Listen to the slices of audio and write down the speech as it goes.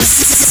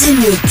The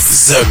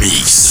Mix. The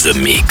Mix. The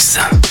Mix.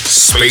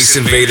 Space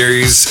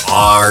Invaders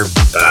are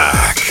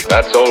back.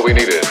 That's all we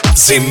needed.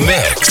 The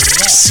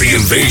Mix. The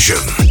invasion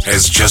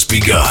has just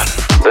begun.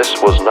 This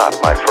was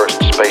not my first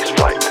space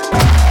flight.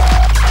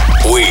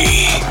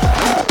 We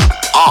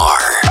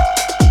are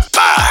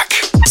back.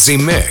 The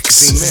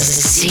Mix.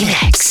 The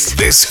Mix.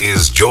 This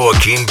is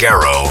Joachim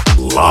Garraud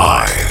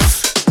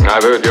live.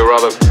 I've heard you're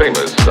rather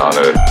famous,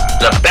 Arno.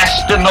 The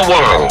best in the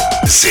world.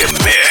 The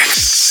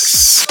Mix.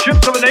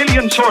 Ships of an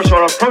alien source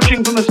are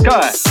approaching from the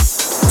sky.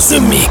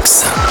 The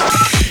Mix.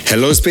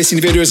 Hello, Space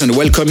Invaders, and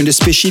welcome in the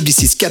spaceship.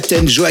 This is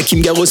Captain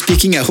Joachim Garraud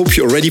speaking. I hope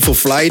you're ready for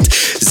flight.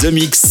 The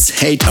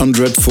Mix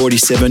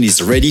 847 is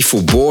ready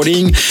for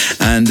boarding.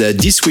 And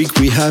this week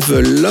we have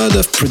a lot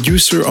of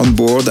producers on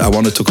board. I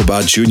want to talk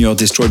about Junior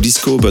Destroy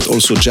Disco, but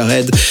also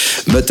Jared,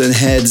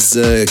 Muttonheads,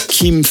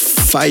 Kim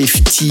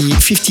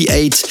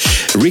 58,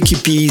 Ricky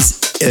Pease,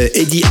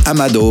 Eddie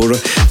Amador,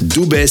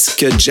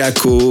 Dubesk,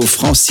 Jacko,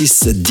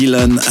 Francis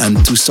Dillon,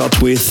 and to start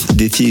with,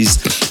 this is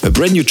a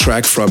brand new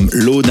track from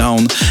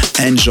Lowdown.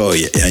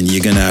 Enjoy, and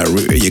you're gonna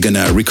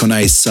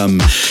recognize some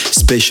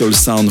special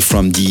sound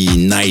from the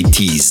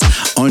 90s.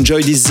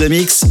 Enjoy this The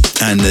Mix,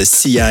 and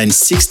see ya in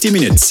 60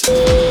 minutes.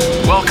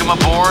 Welcome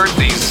aboard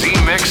the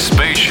Z-Mix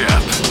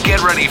spaceship.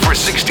 Get ready for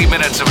 60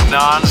 minutes of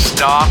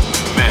non-stop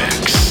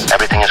mix.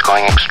 Everything is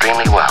going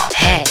extremely well.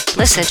 Hey,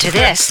 listen to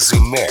this.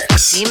 The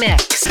Mix. The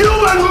Mix. You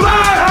in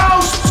my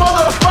house,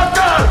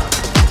 motherfucker!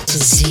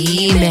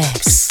 The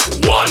Mix.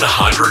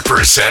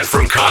 100%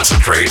 from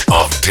concentrate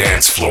of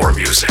dance floor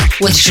music.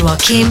 With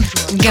Joachim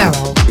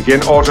Garraud.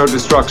 Begin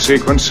auto-destruct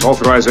sequence.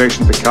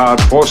 Authorization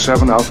Picard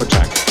 47 Alpha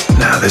Tank.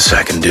 Now this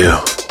I can do.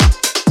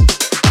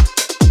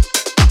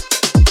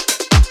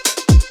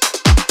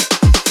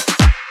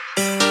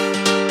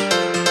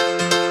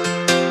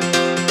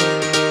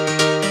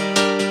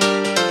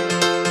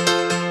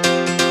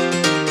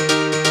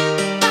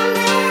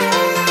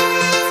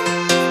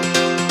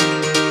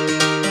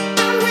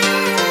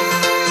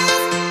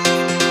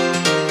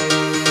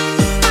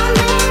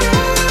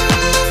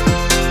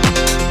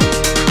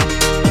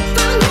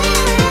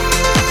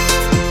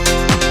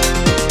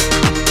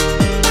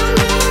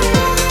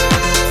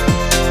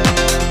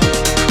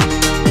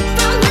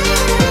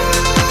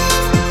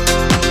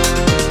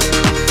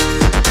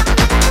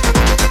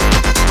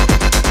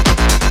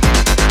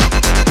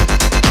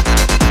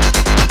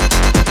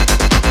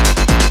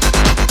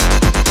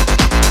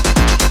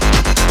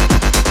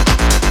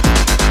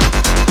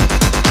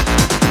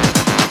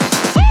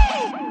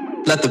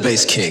 Let the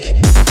bass kick.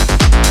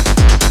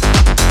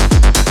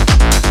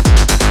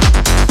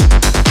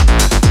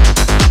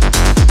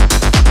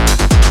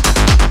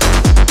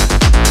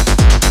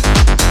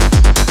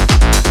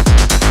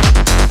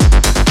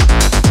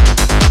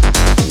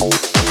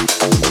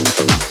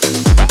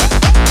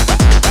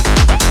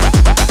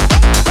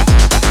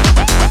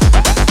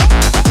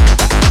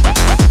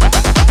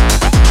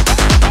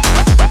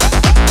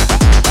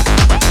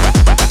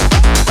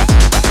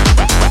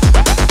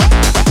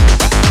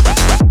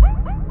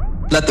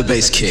 Let the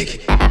bass kick.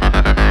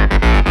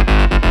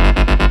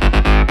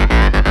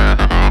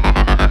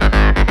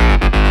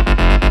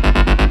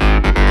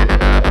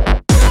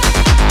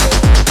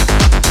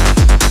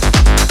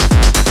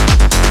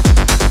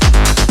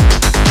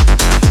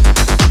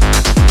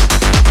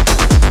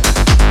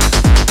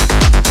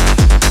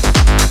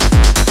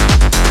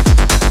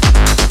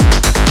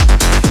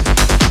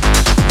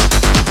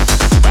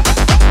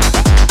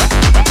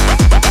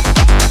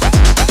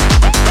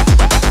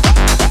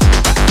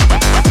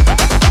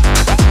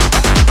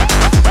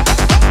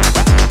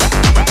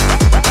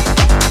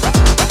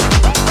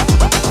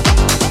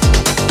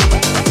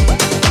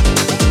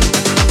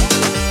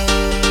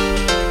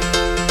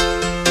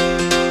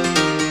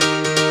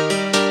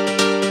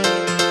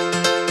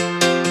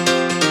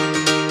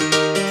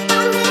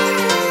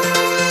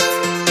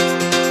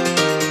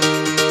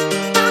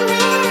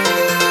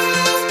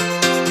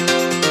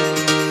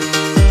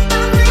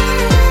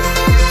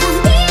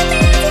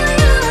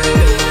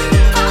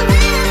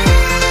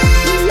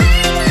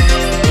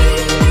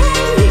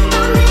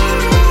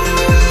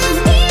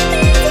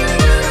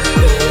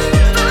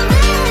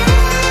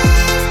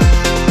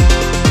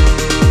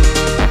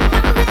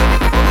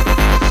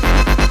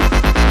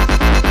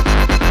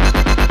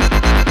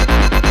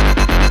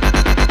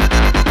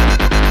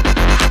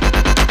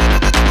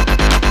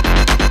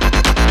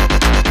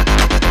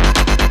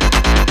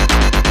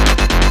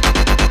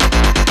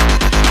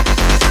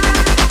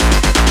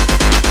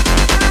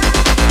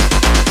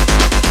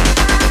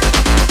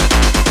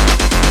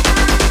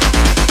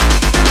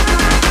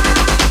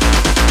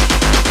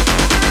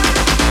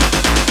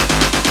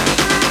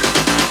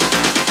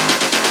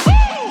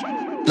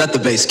 Let the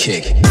bass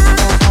kick.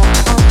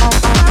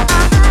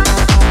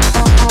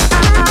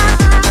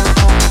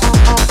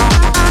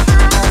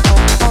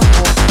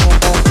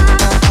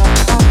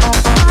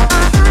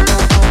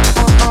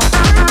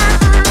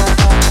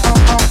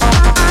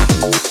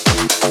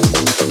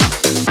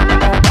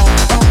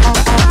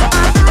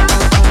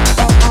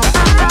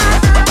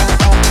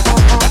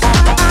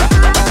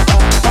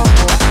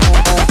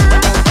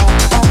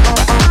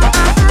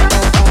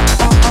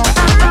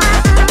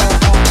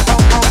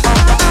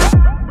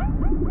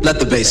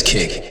 bass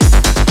kick.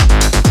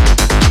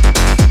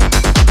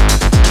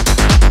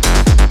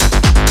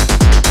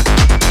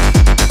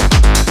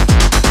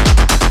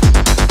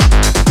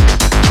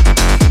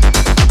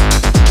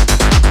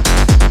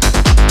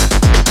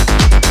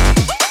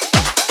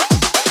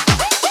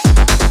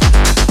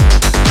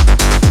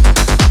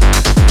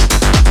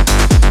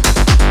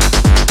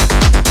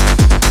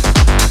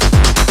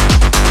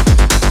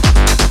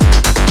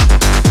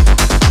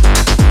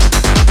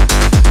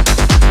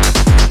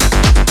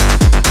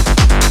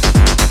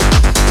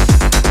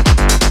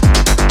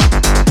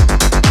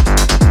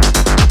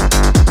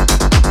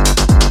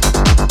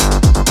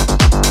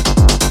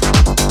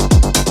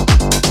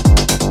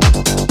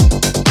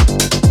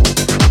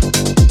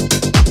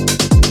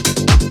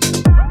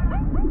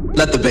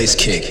 Let the bass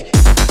kick.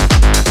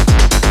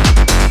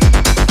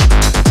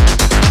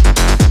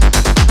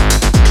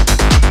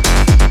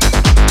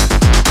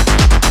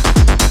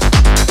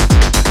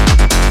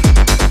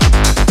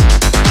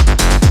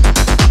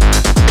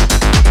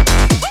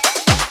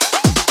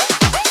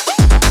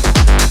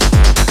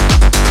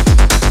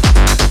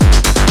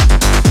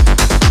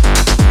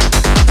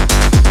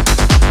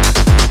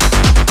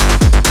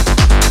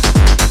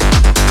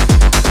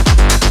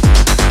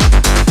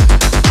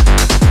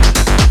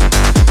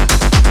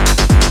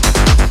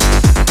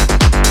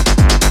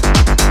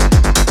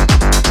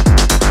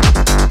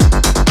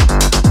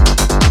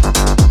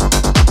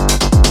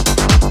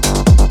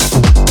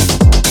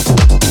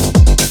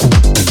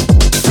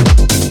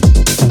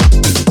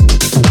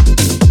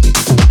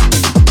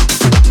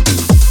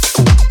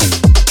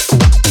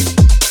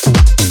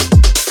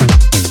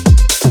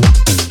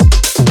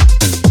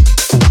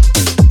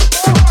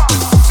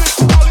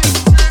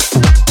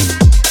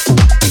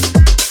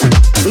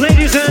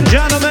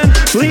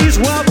 Please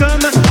welcome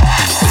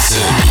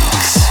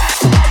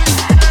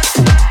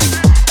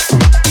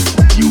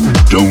You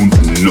don't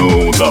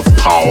know the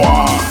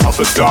power of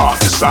the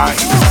dark side.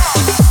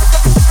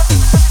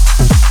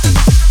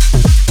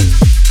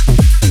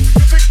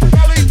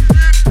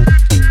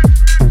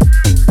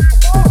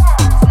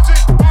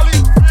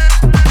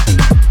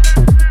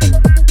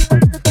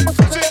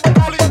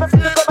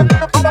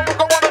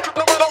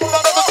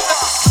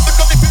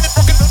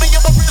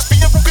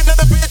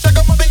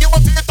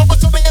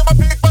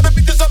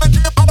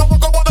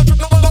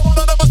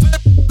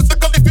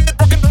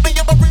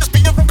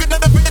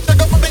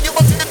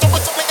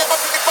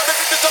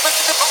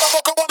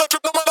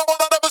 Trip, no matter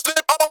what I never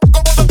slip.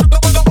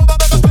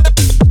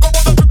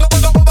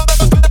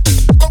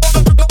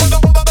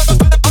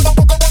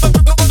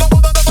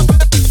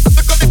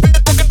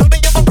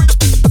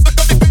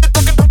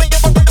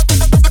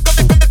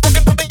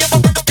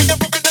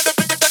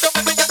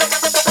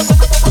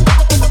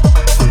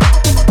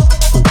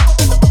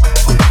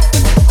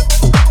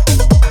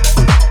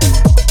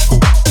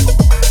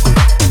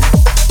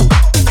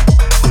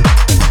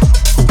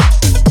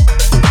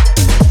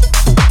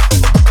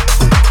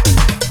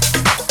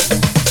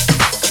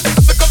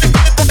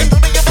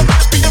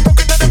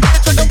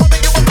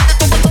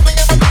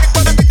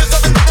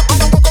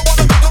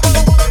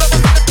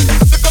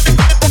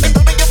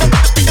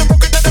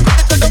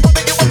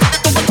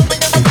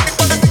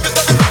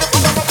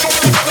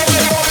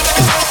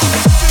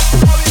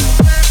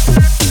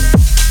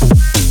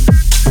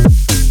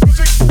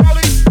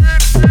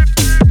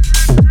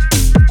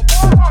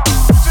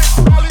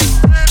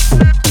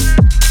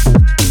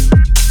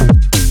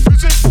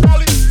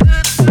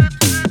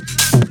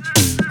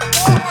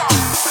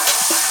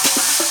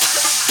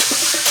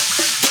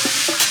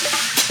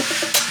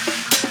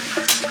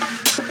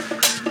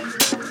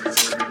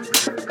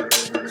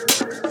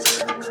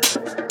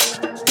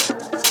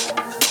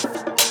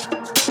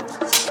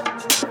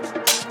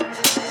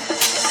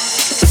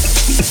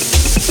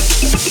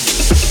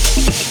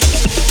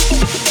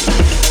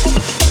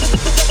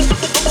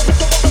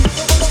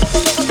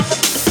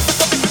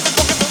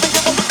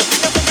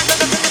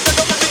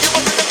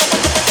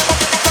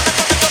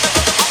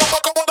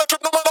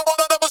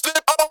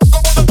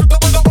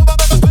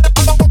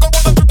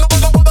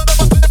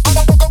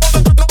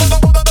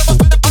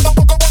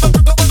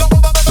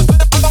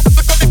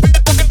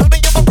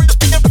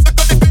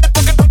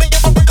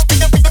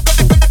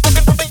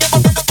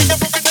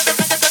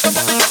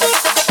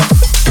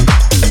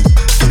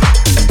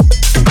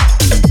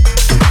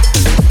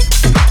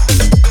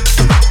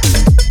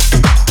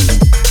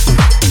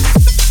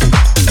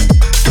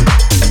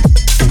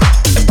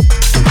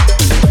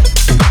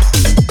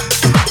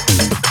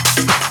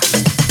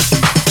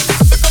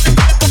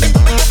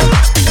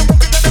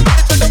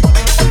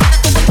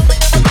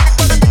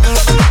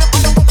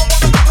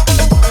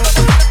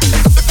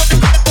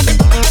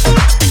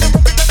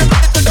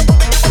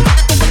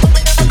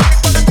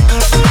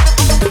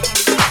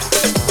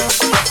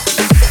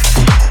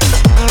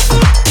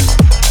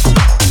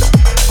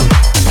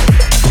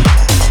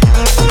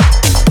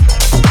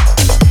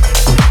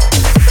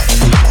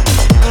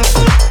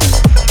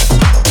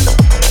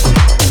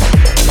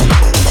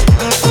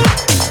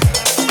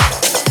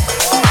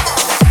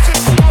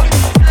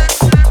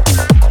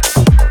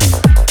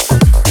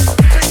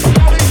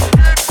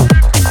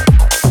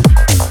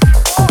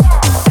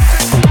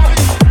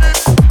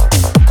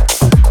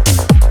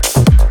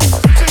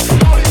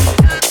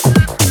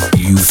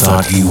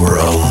 thought you were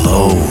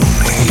alone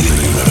in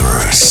the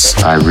universe?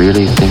 I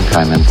really think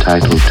I'm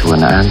entitled to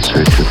an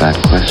answer to that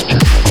question.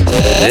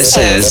 This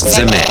is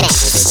The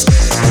Mix.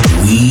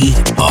 We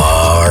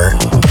are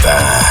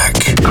back.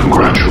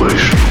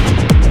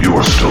 Congratulations, you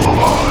are still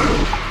alive.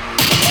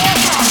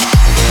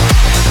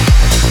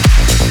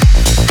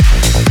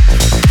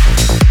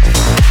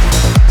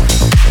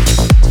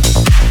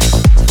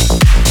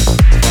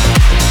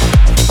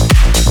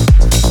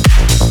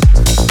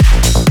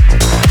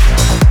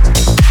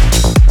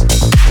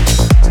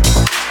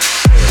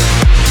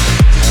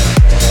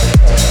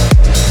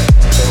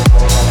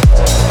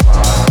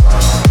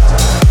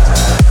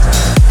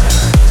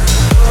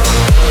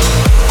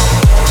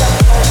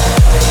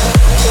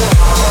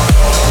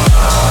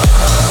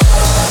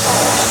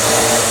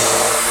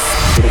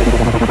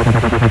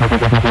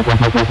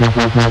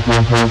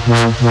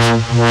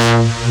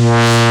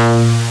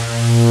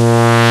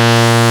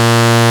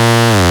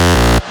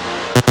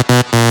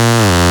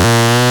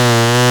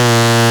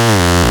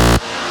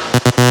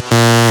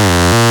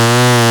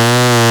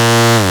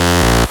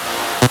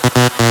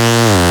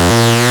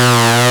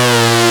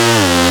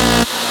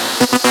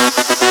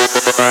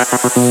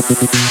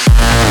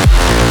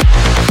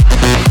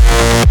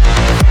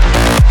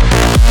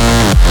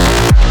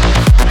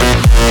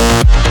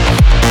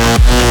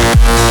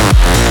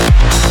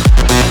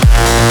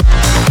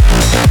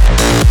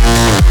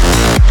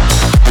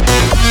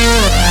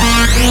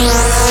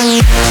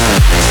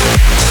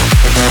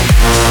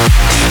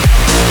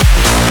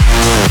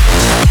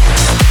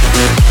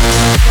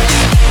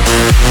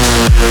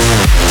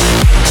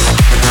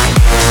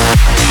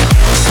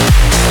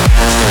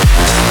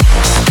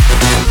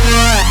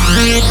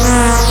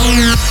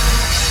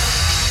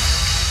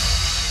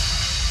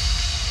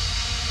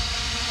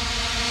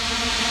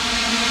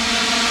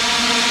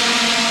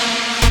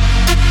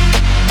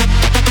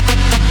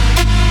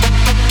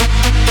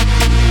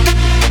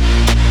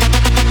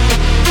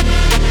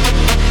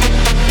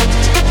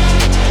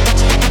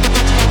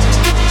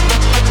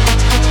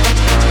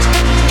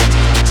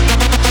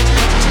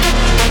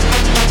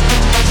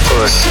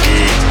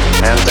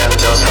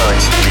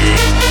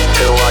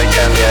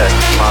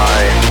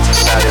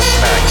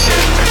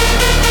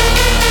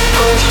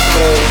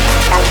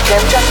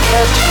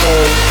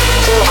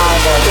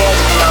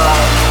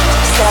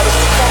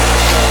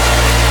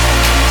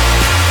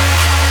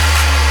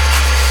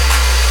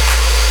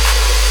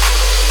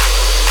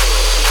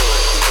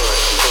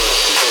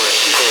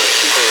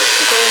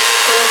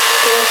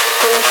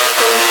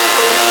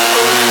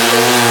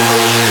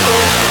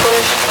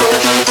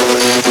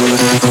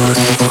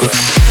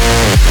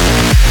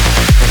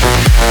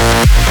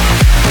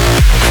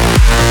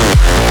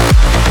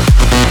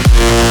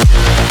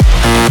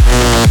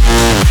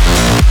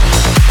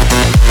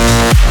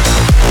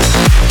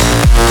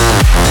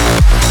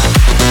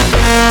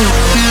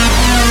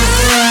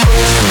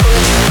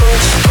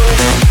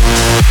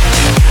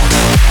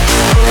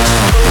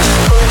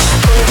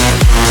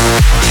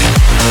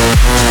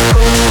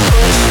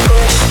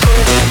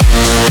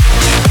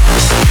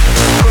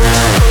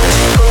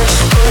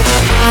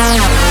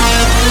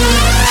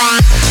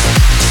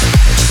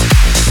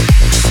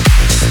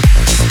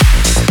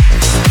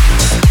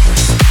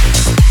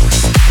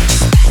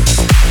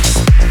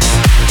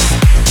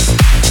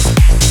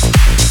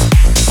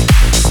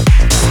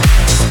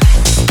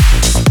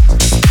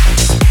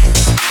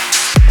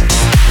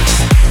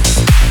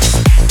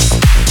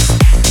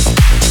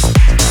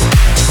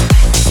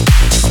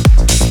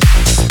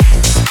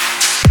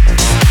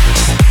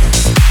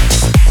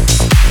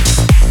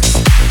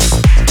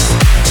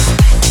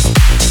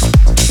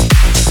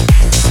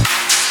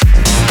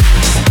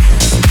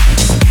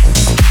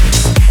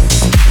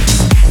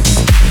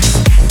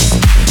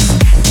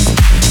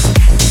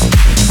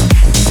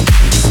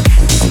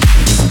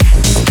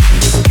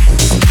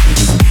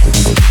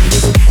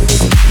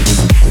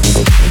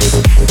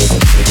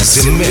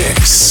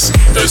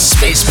 The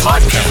Space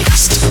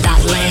Podcast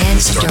that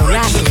lands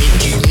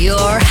directly in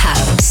your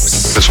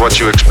house. Is what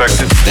you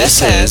expected?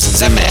 This is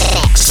The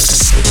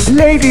Mix.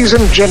 Ladies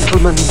and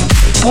gentlemen,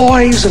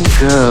 boys and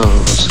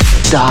girls,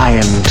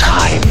 dying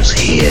times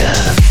here.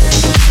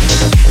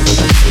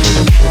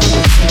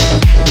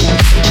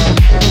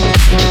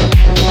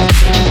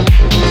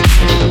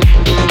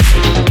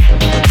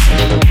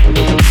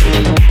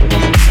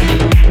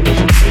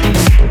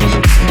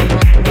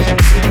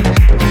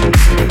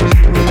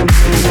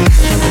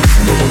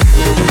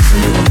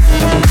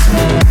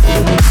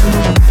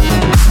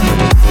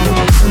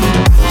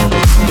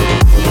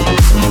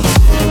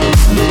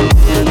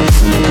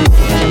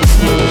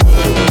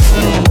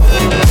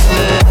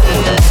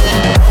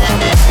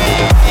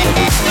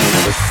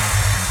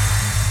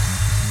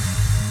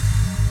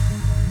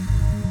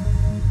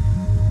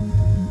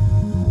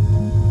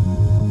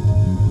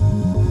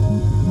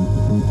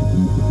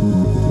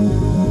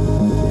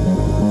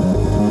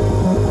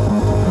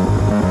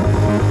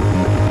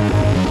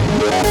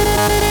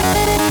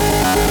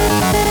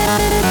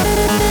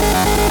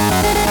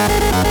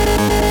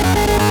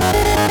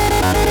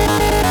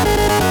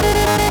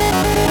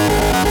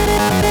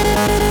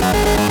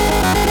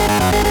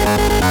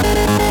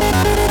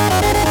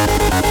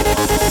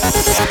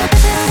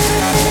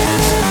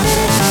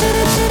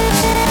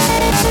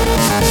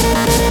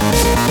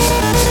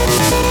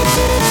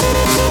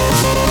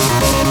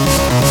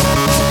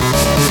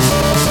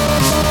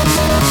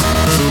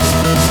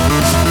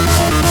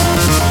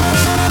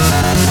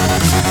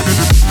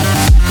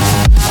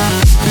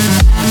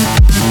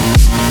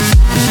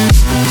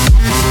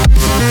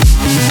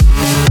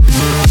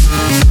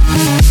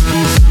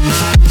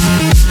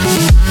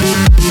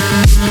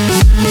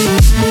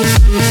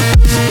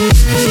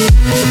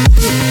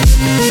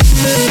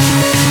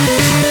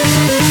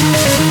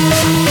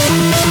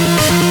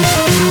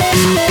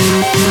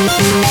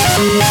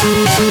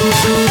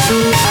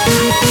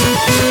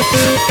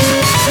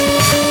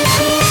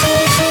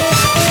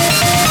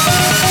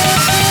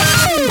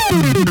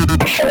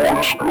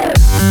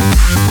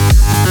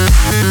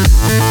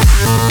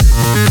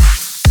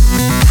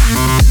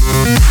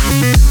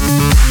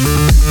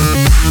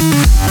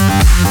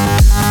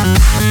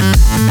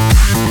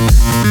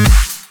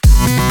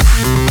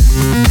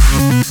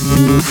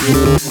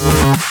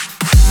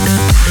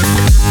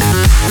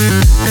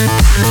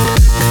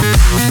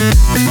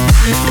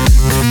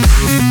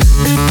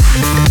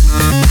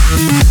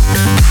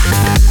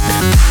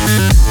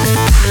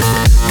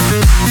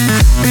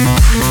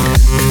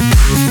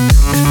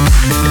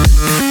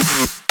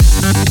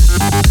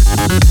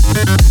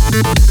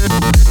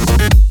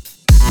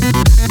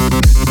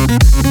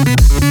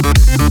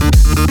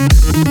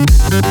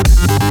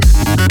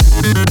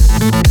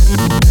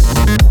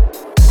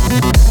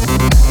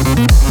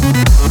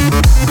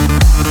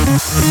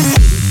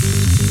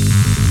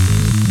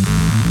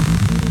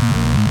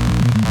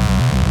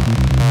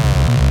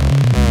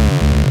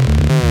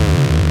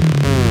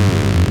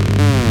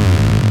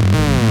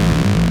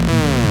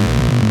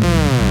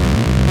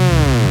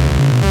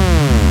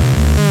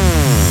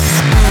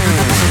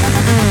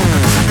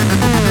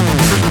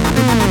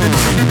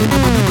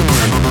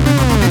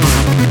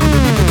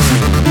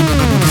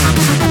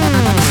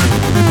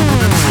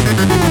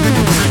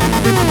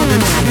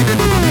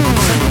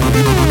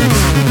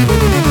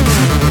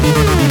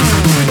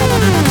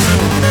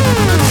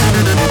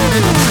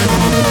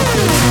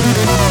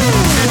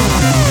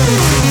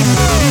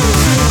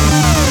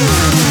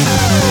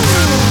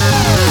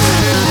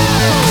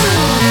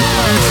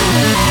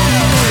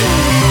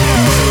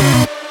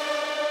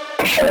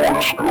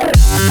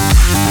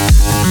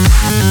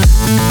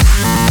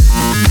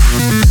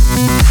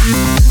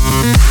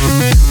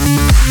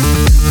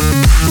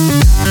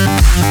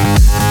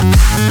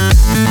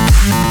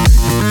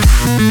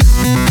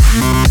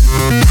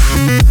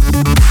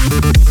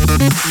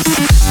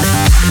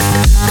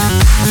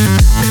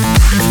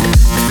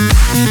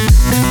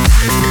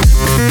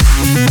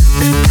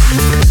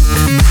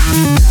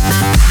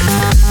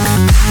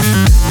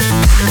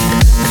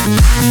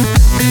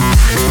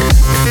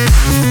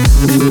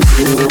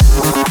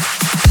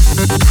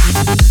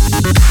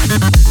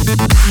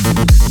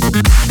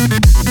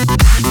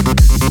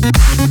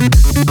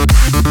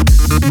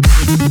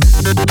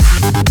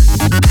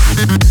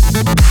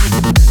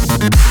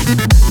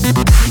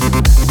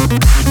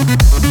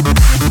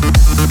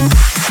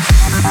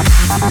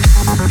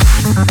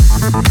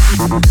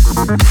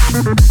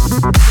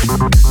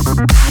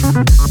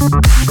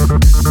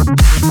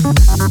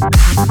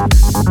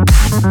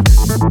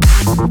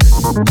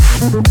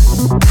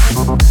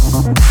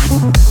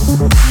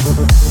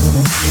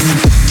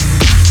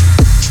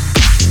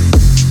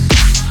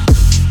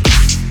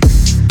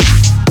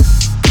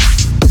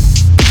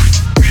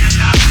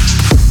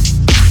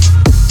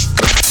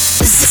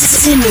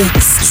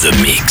 The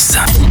Mix.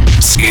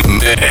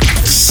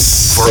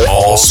 For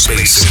all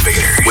Space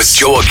Invaders with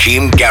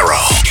Joachim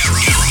Garraud.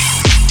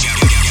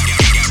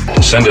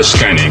 Send a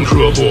scanning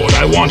crew aboard.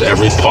 I want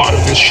every part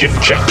of this ship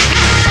checked.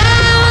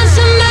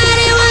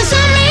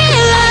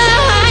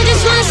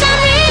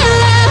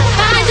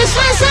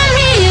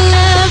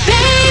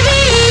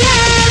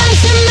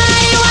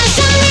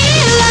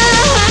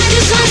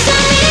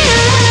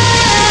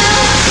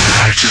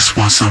 Just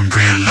want some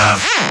real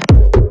love.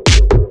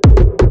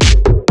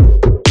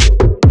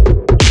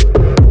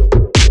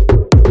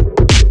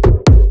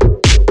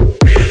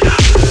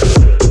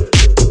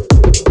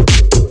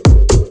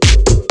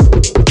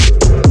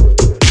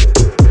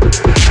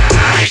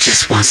 I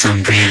just want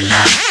some real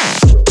love.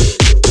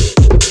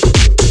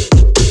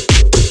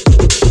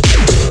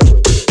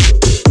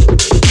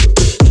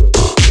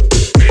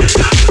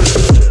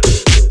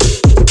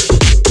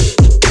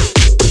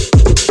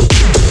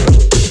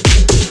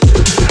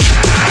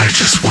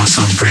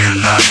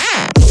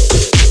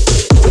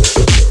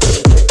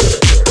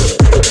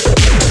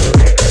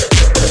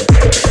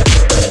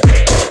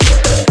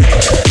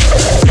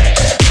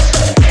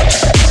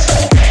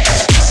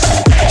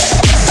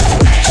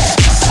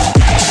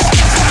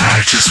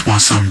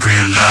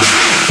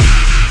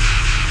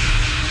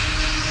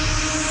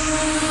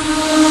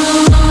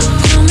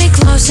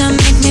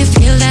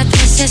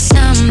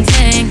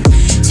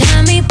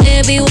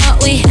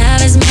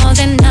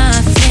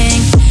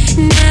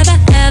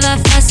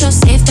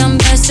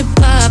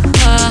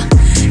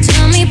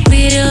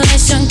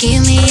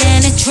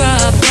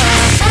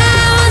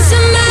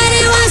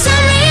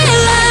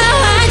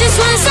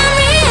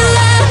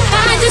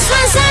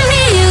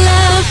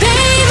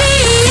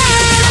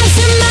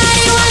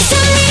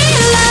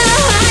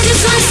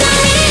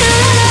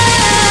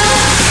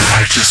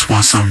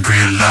 Some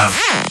real love.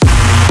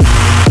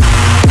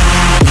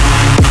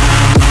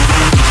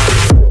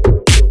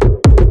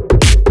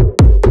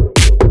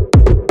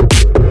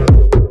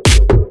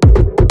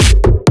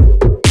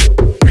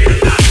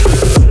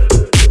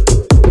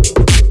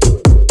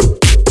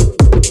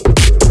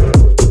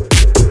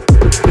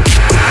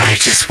 I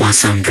just want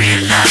some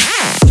real love.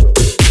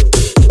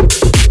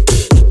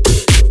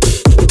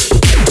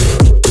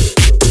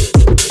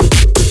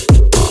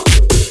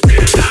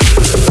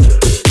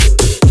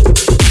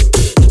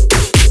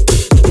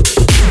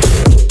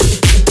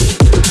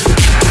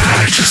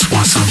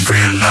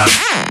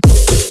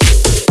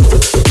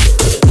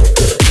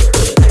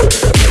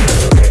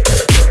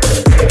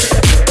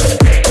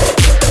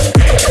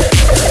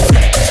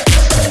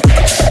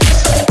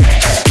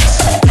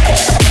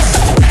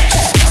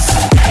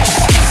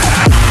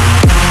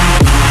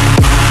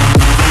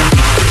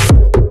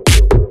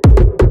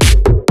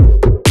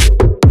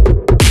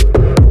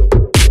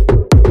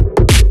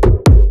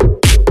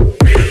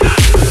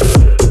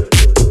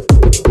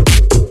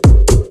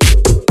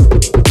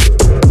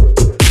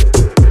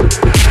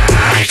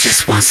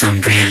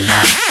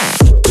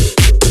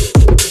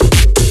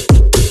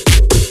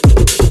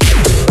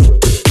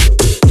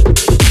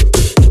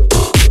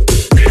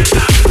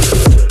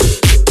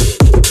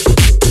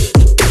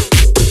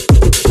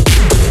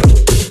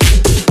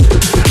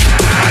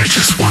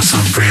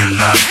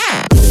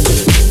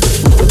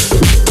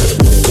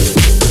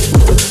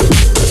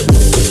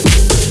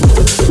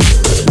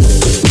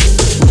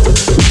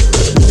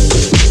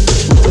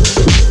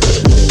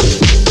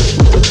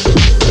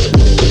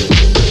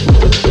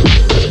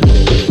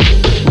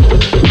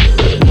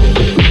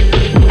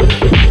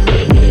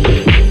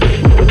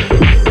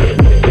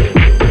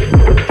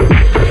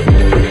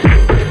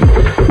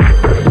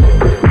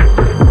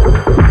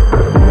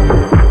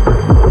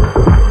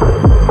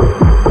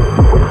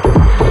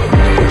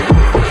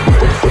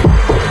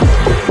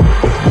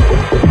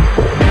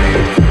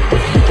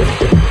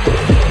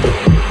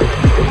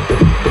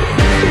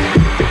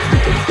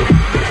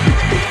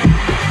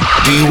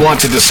 Do you want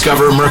to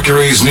discover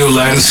Mercury's new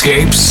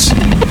landscapes?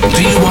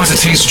 Do you want to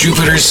taste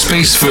Jupiter's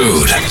space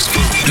food?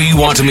 Do you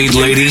want to meet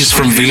ladies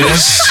from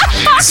Venus?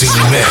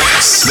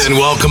 Z-Mix. Then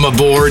welcome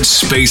aboard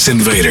Space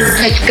Invader.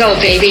 Let's go,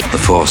 baby. The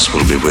Force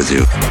will be with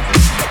you.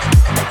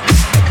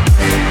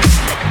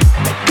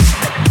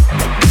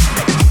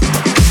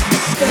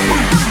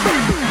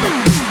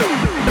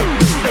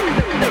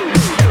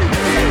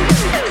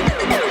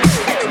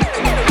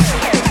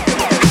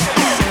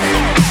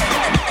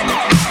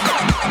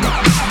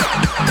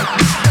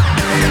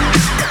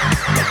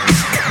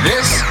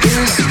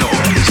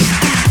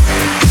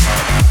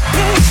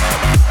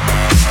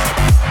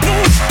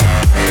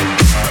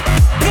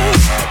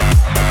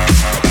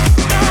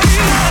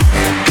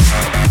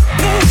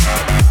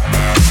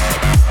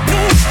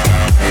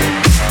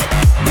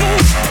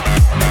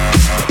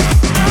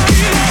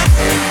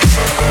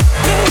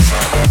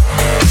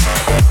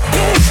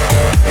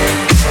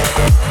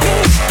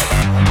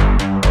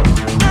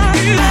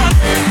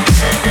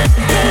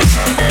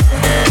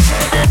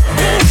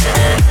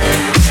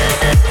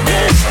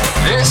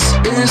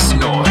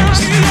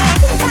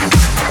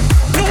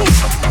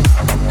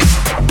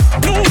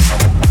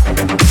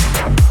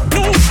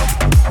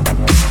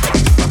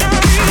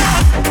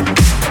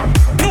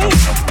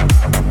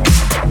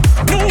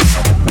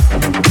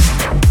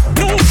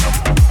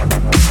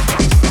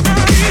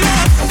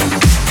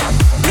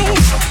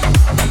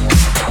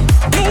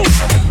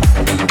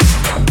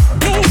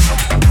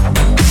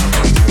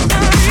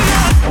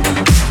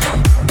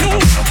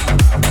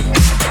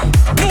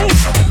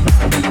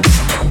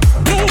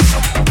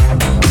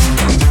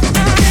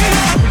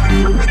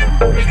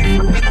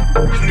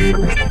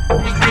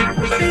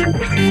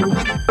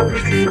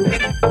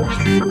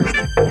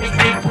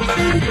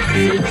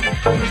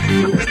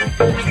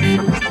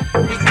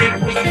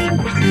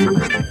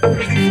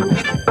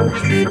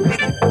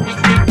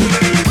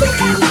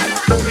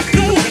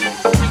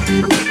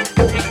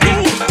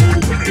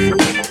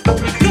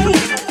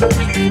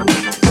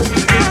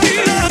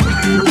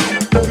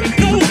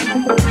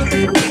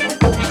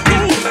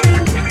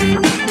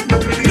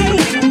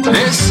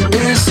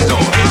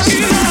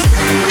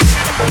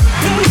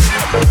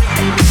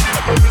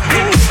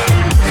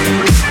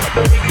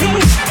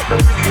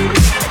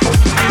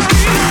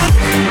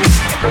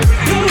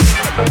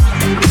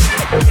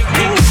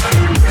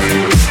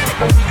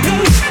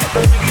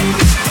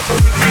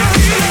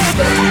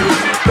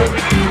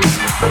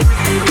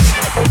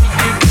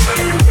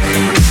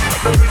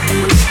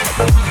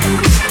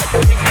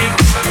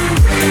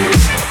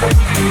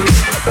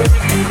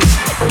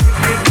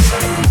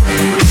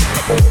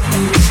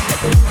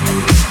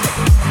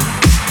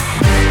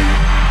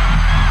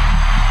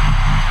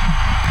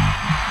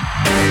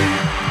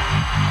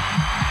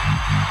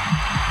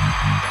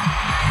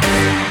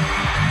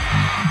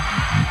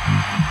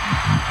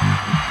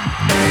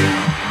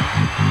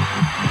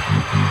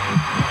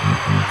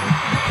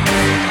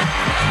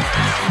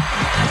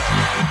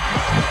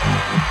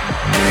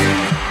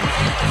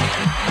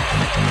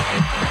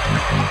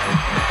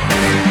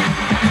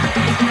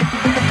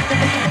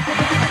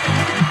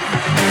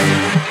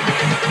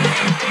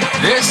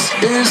 This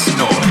is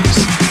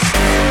Noise.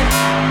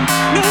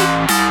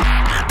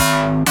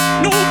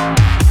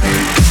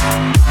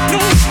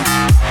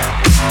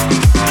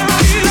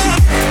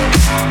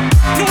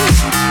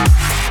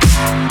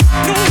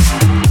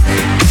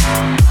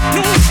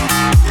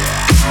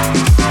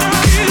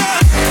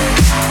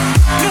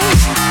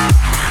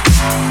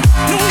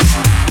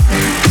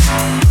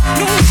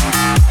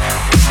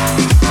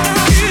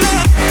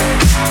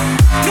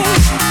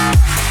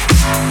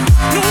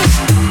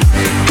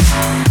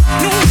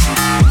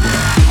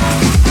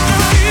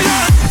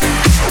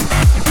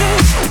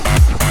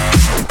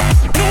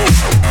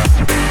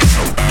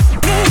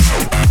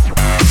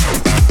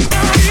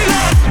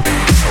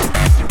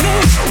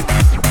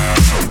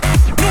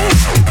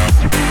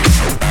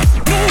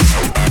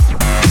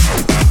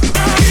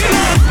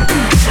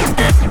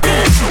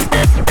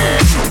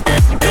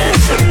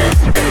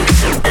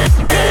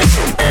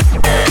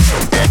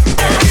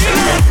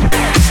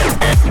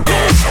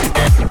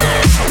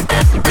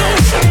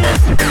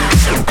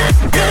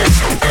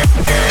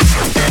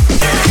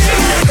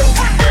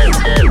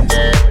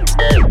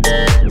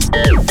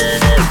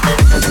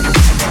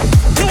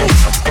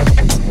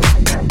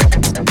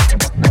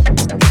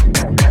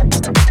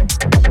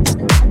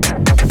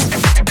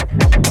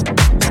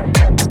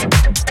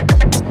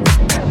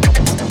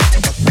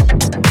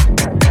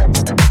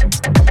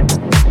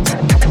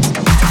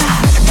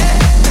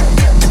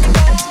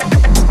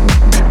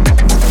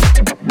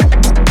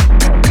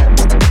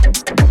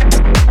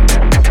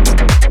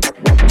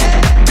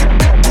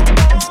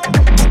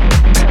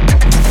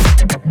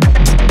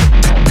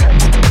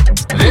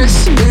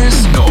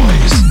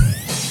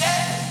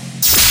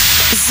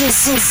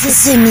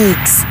 The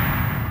Mix.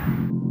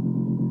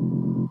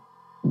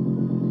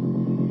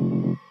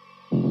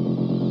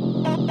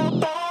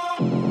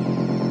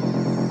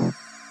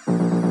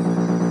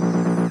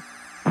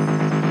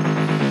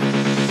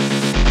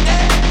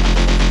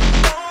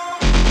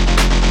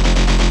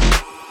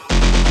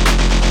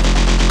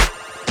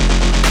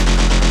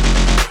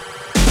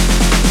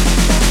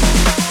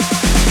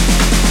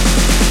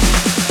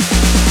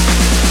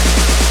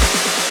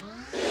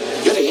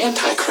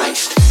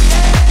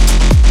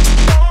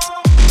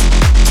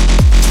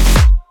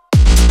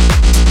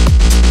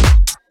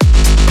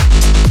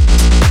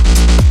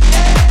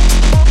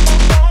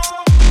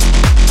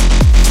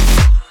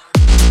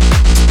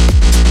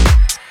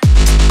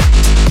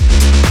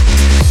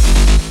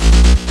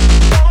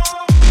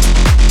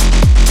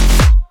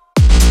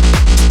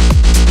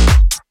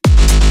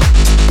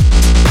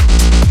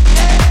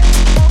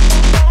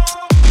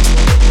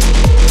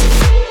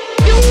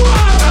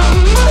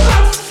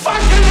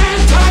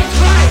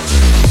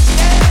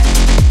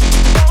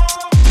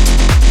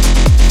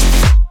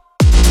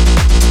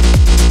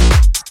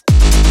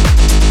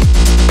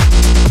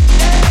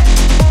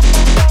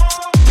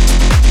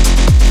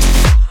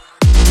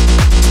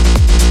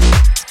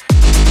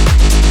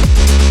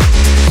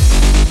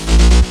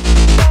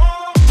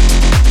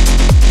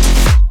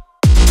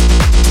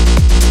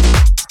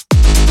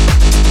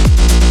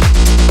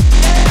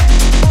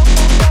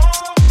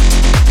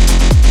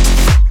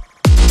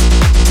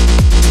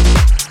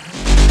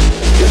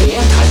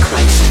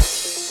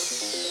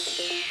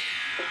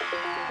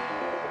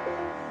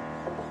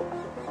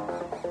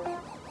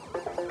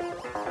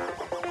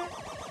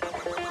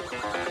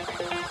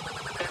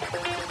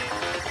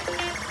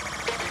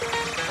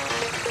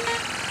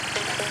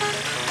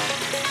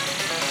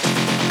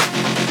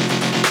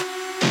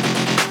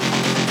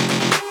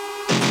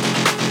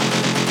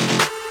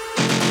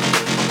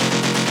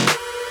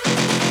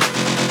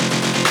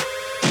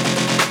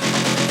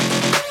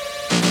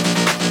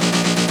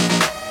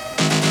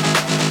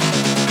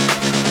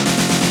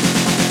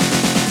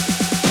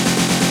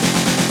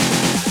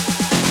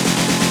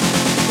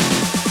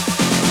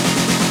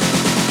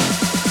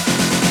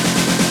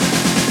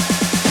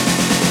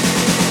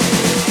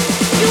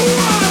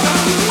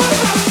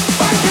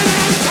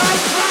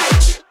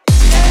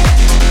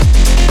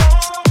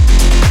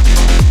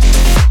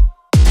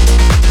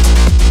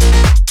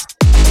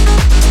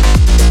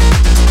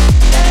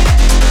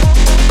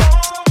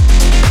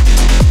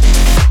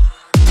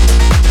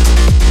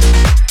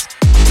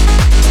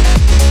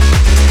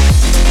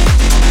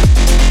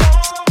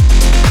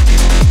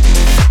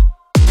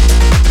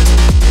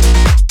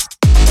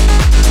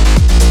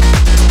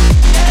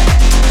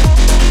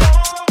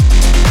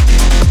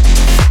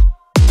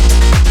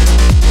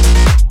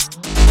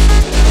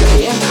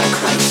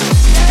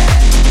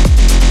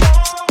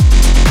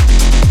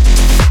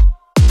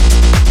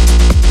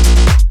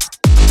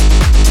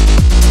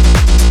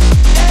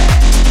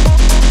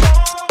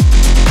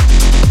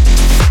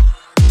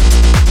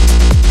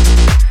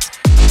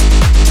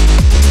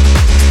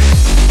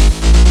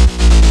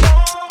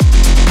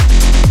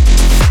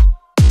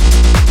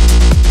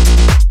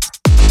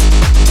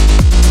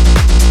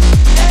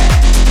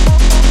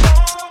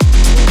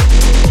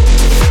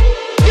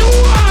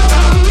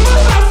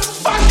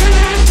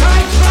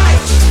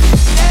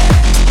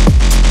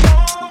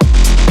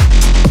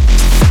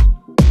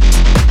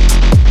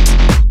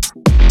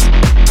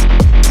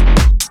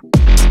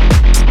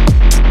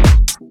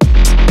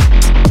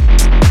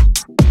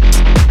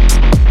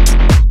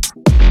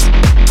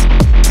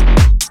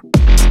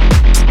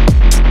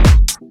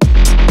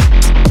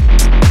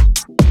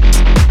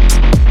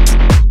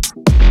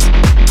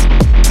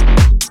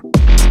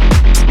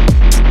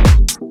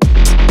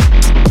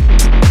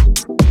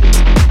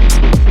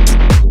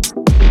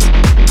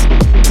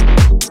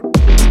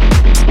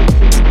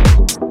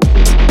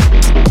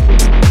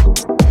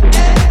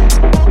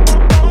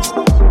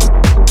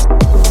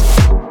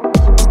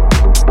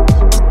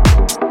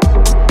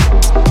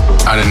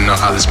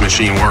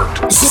 machine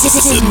worked.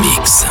 The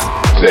Mix.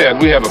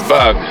 Said we have a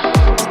bug.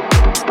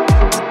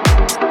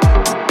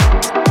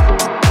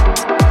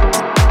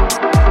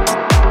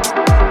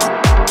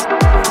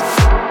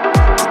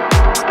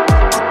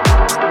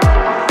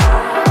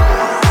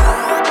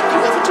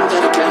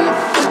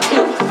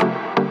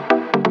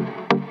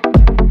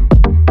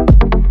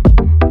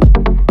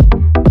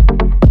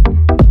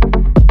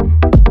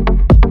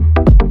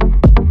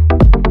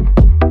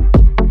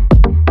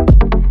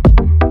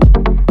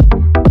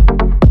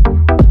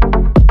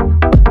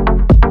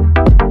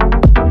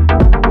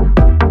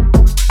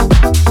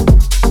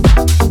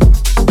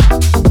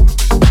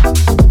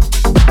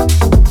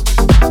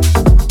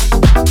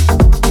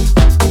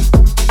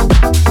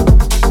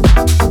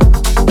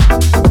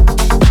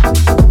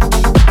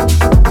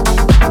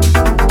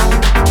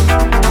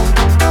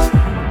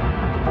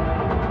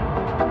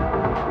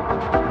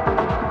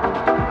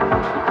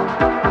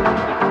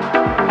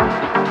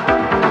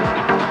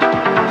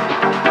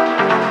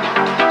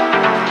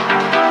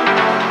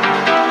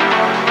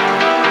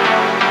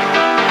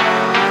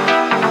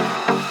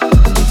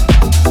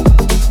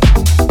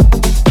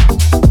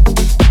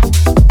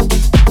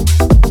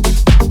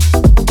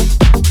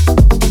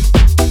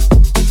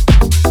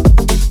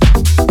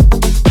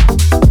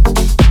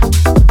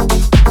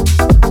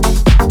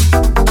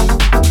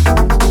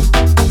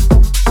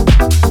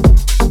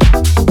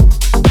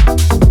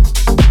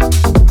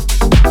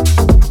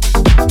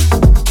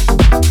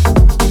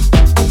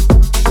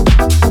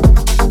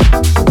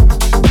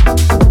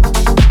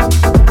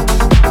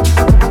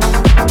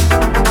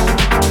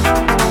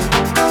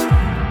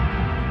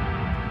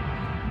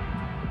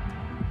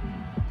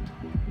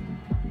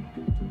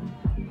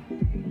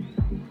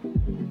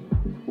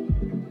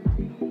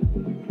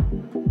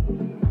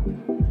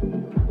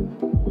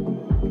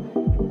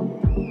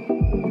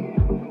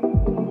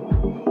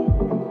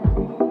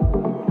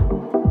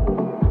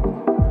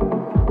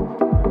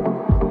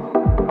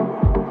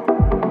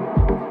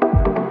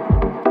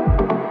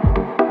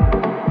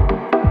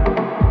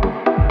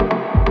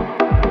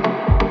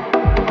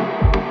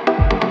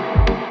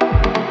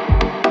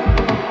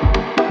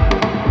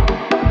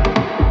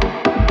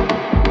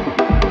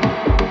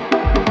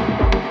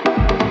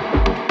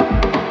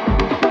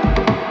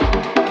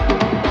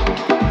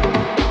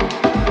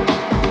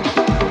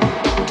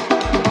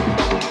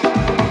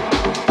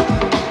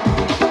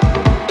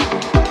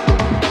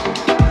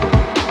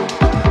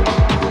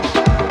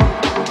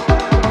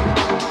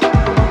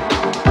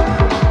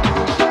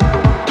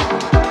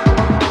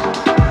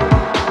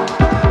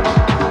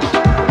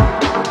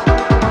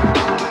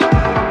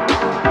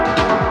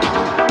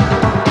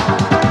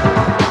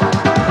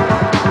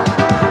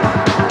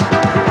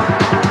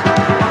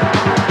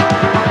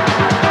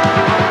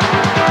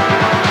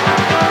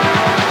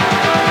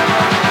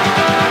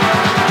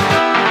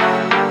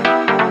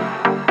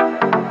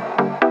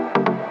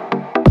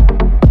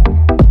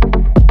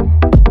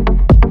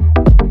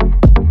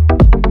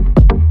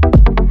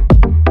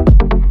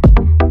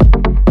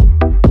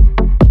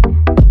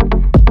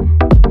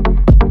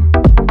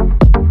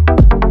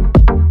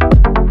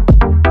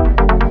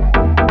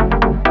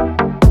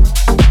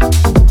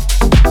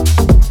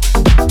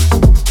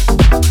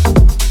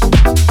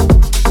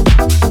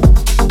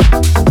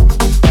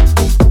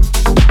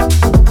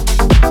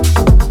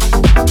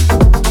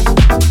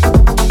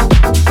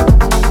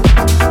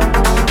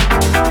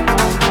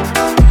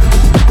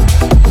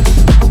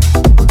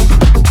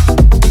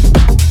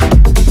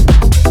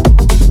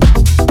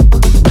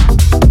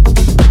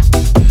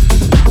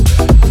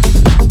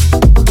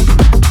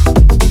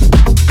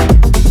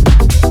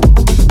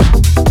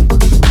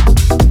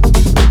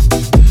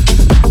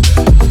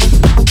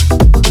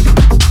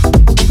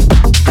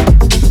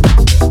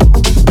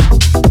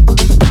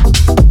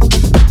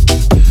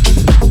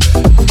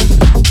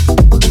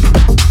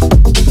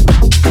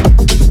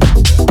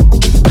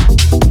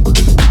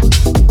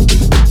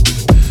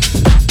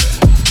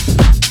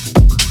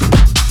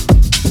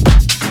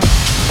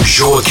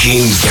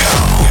 Joaquin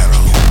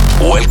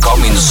Garraud.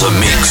 Welcome in the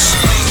mix.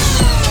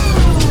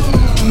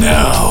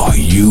 Now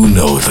you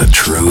know the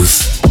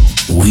truth.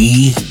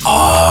 We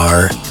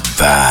are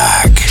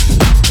back.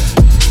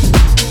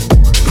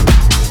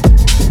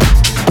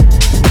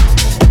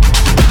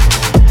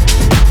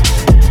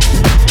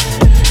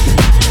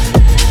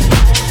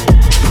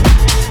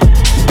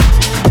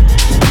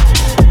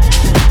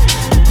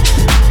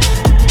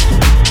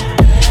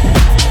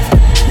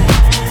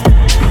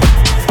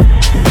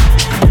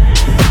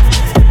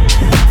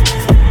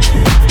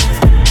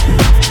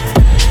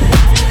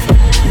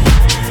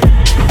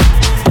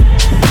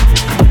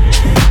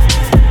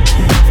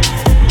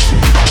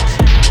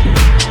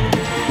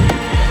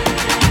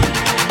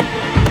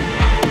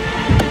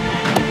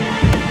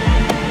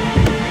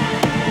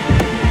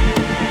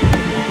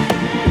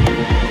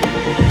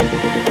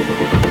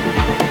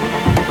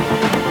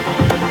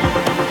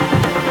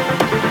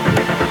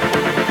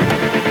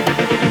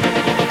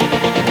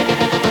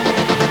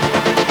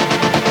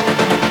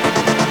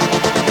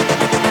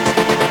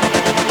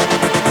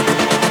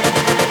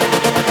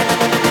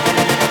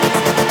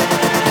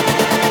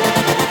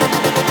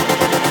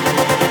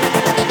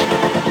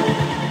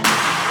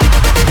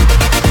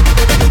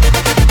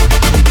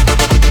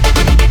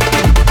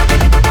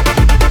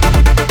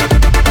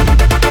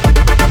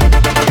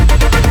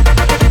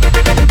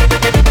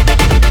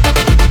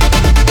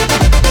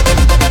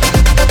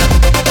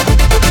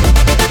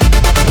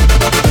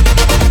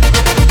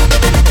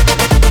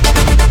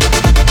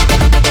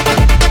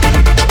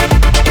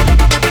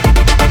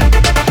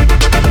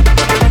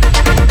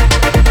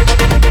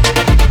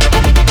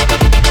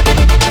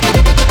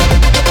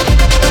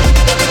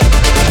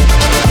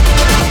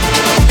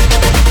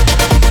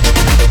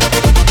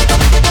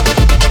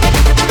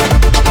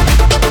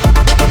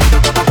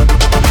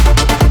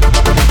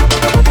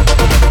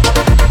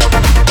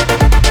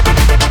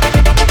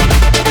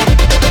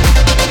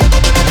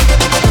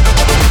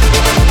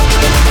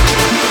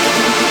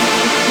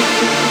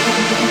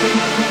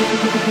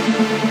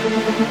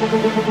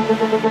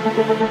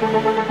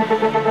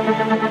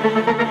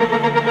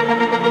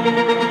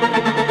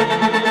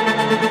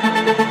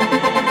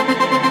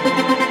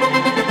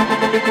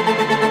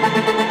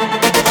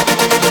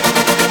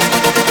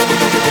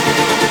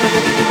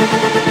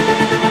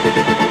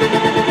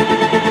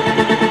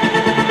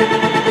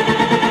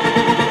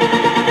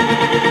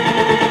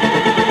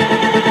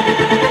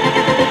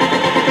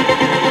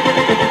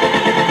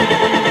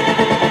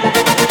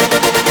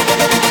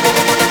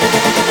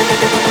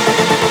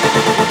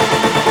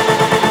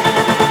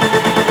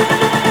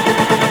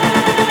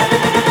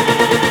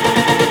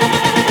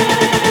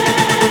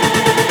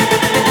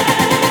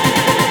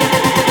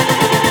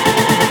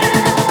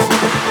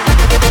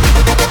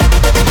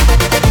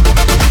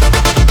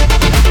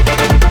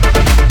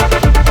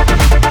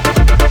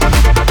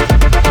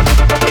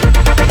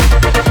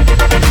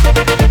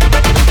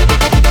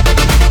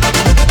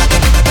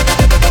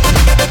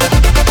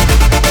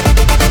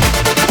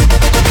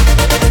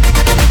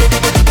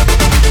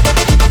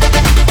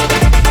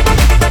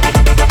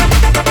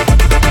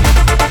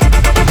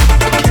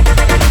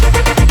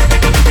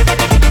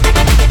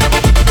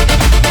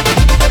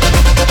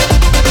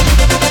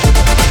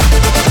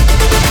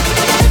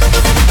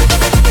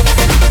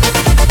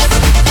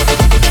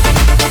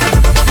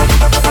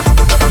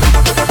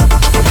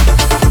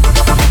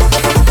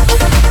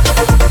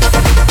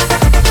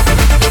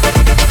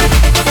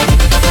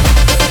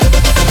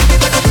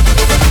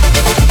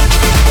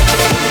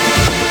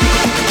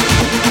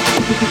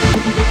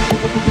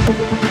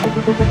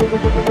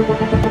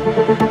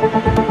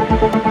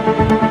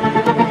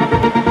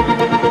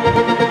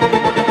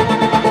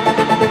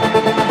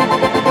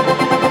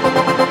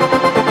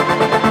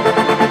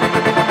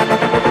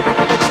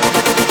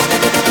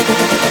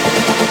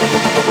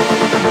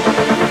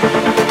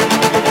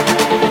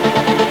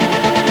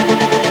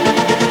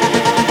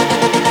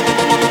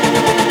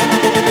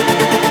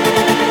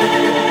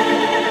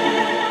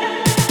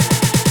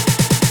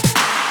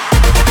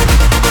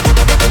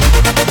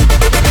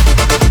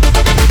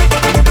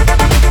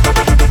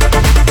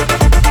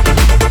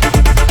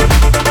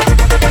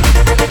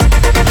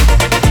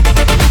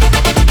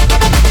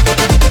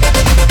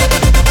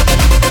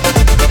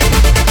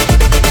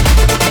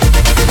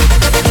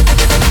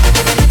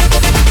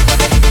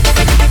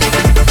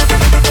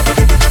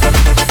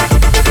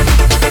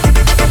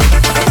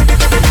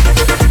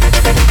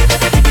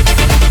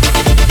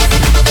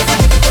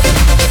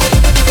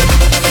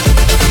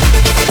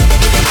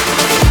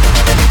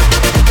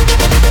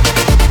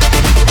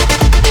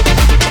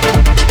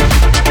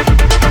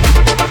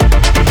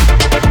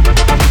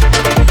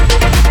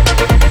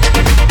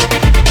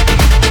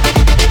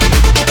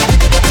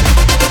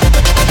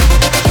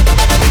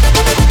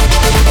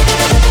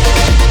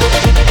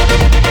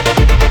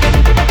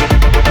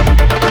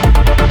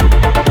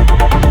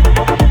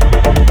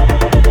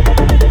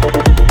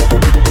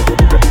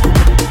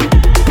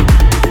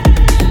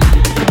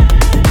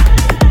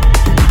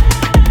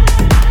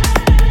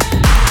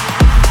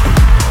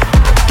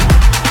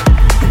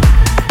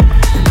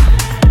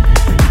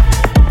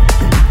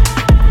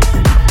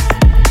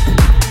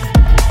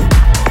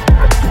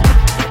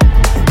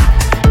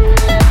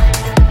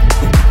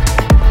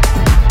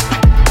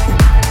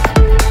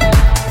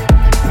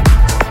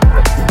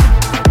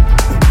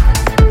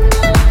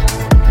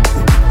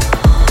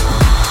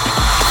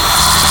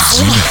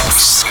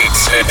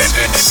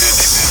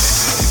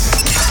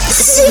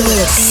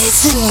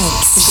 The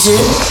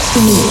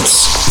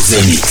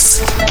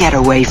Mix. Get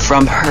away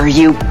from her,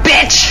 you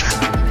bitch!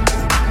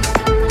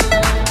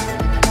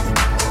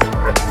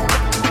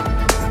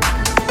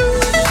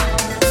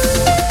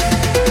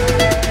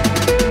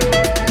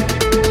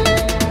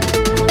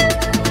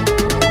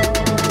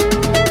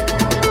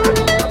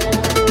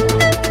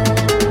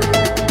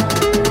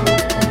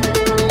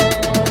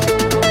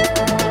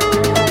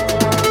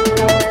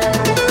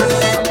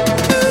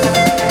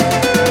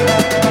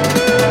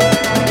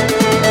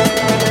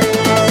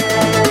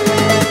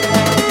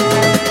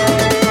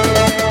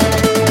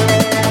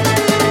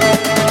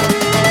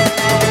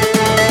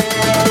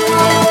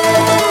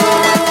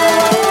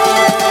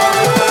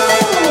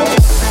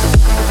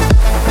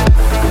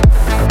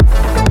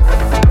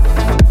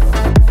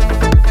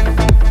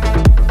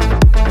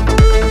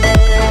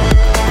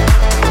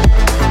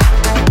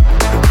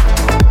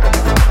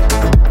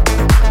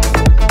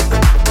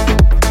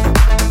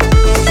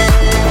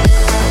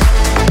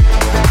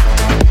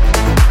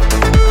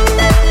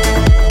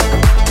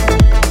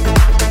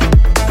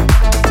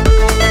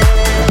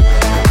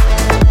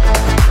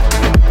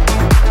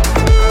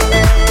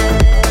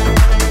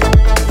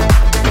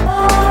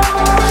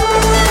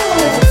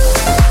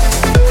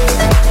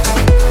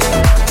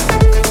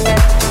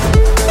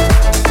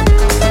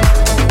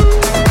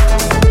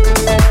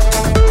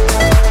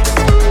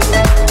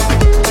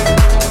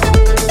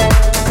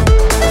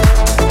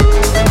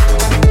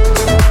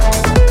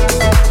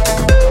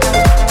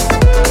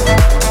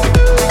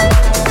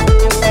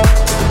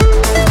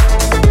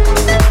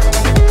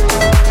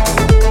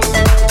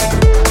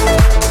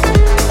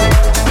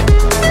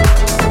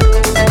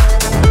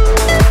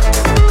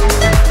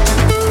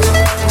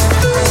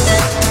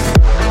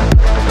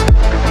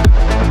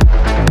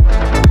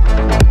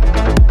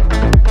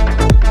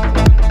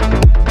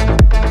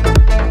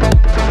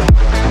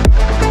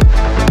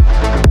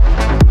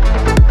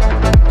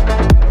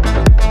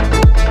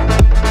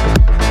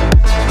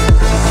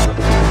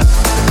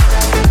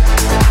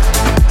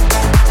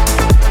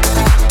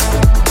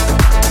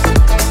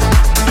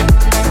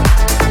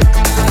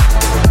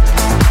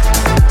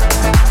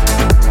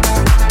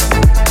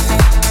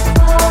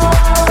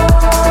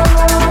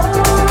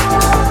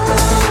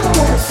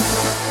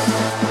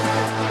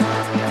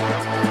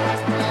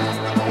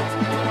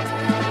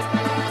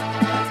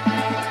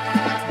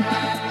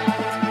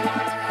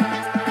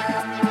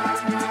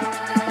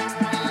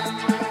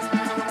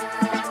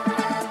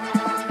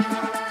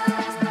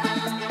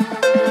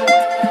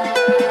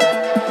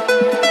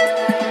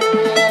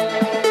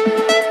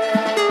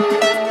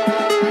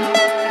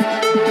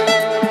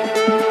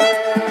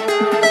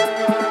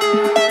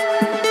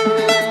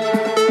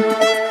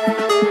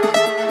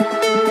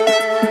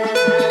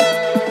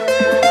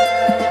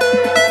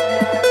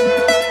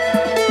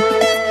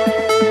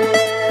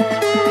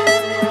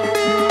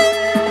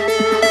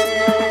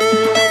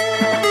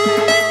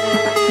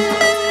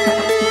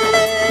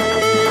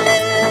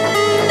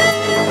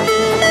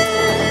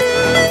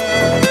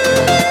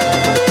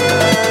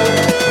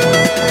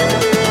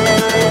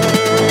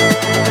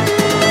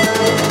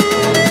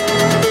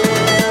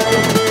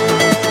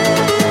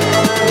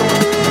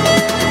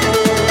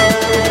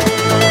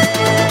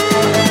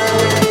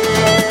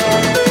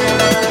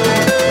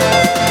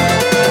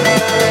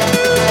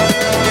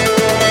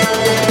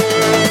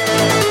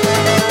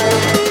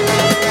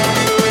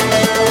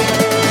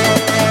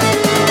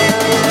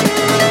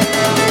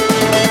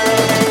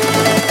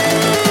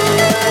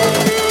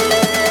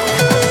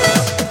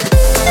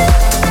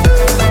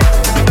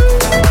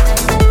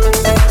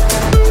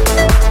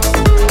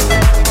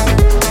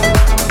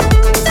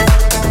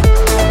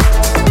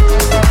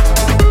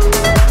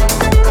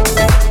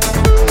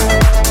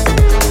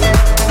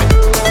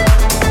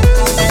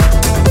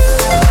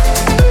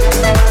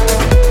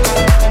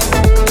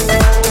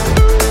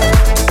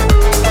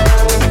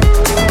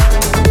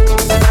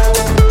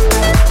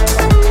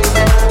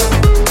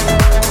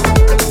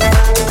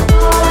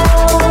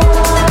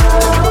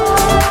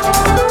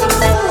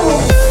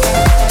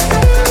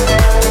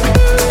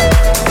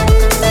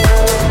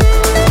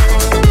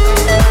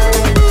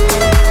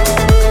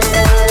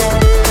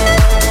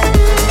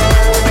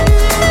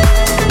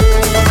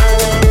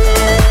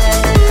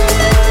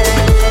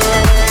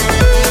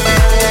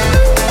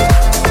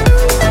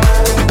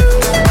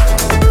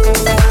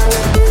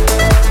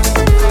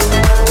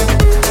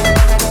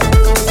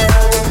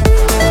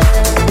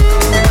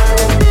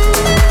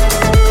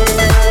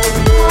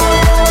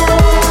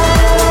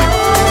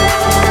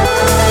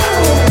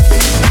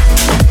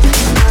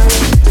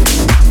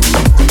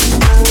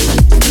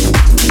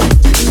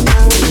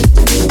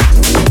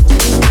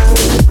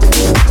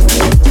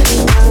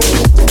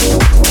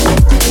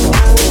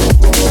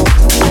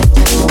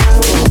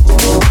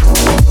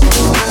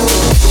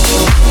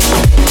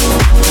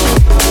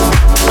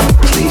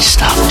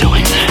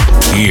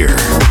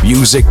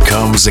 Music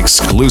comes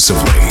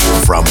exclusively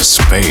from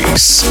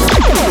space.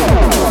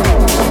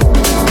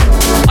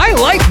 I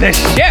like this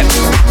ship.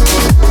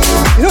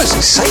 You know, it's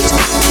exciting.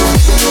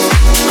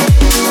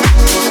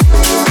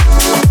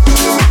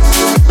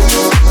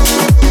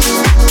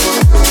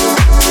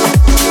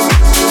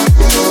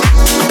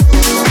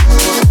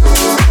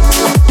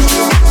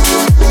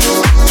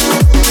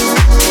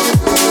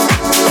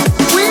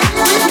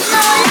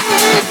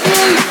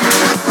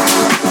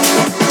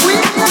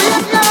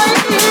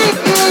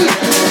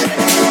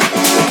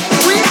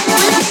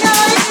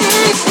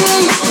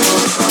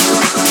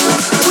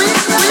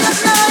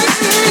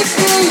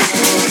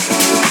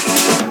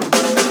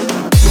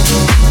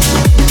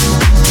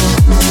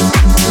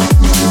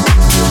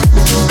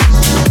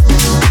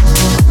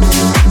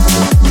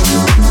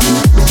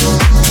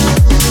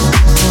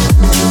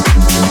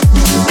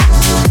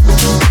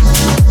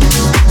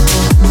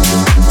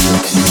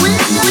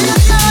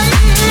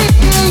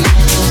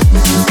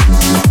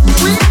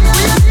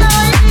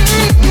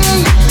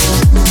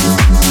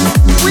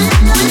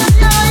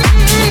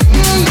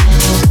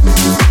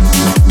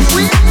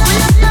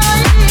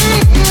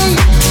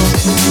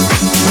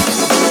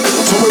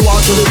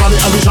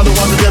 and we shall the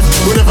one we get.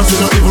 We never see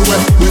no evil way.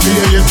 We be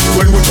it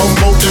when we come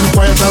out. Them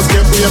quiet as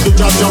kept. We have to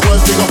judge your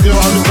words. Pick up here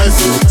on the place.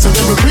 So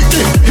them will pick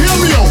me. Hear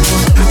me out.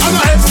 And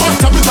I head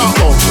fucked up it up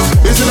out.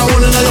 Is it a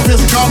one in your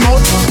face to come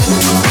out?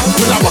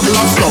 With a buckle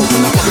of slow.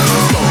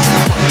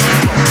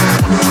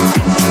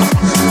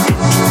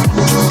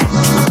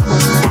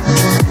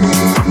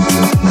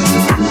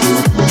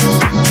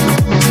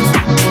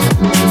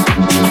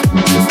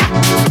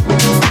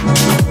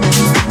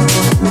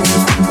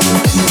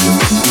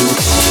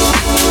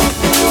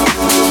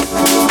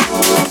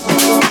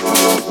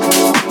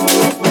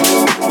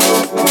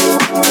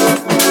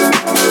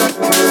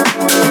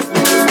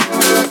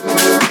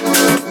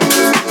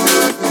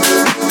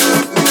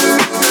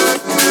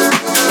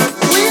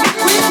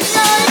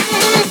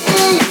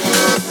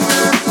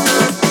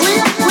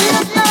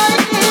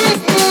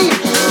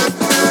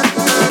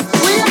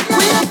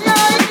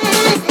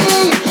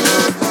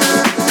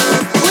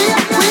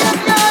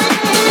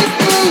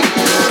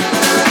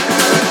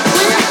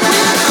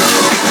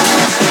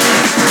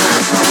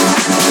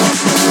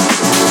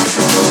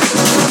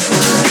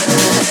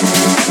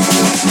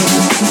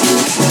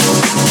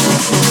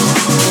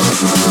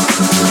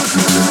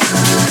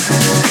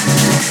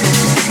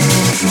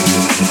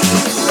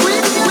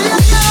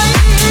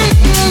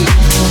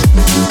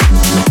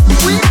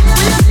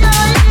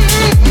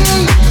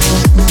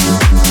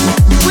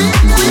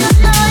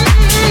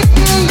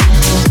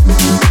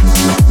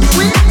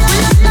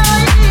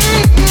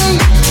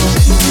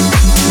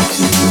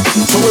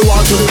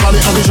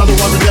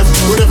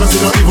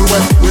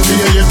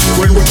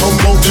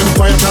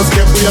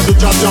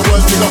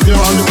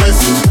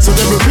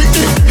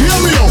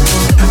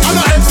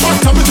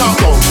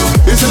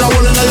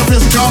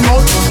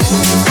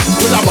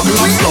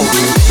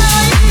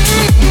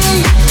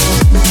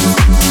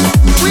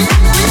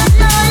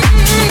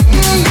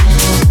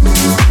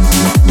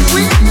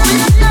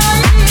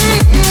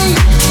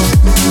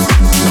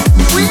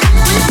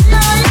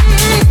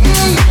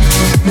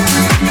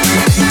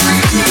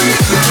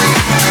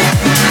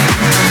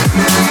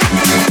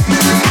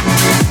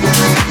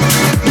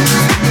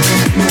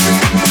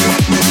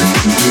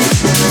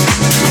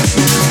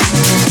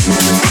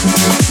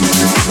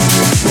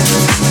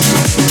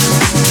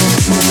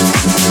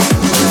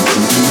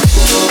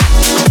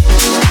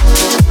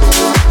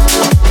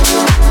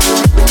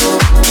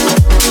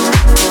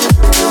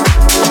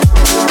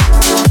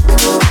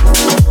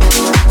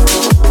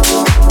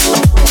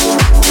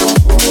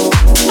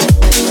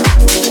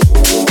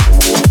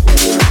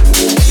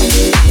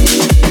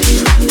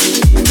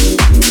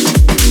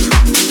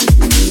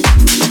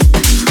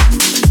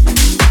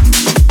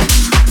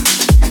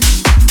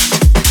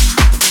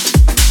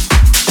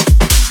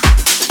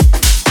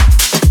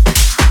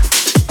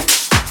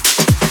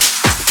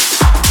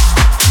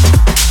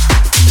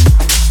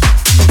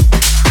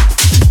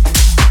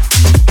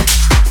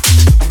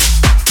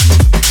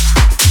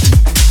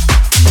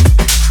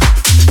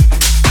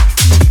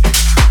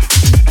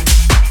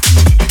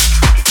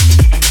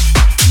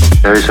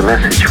 There's a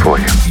message for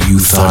you. You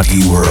thought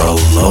you were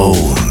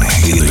alone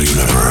in the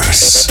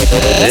universe.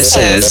 This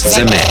is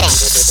The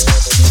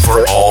Mix.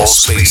 For all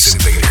space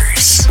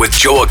invaders with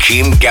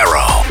Joachim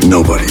Garraud.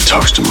 Nobody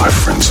talks to my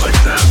friends like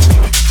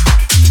that.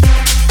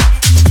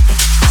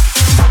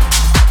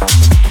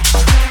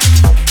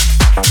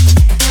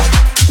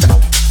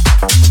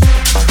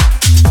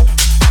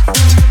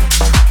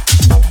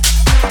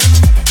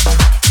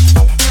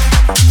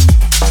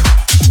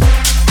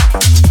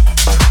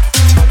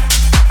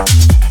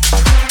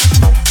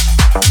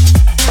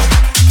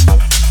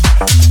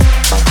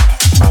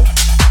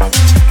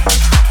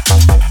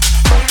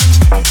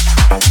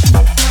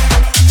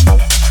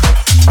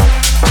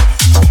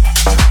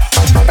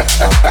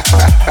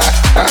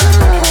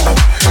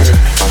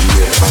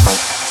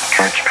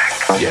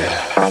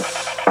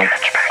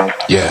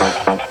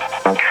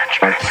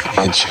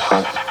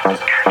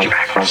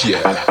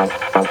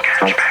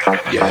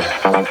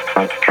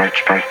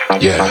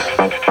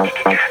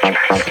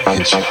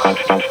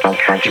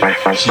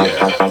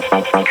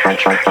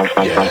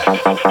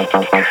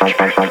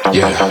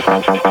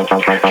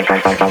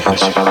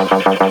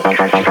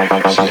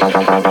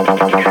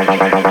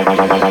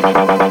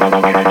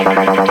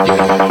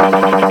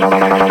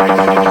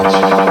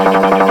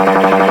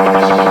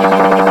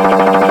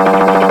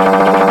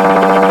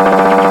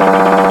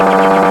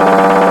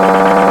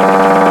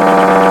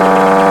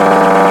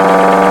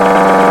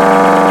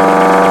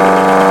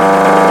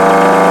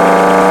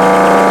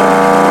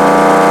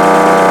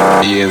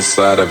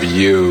 Inside of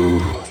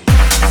you.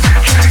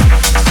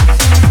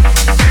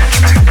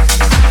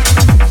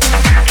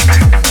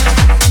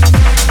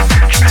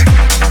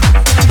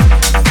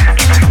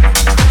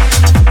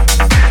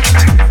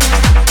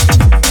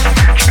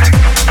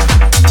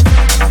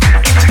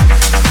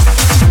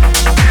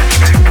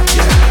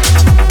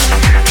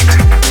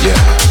 Yeah.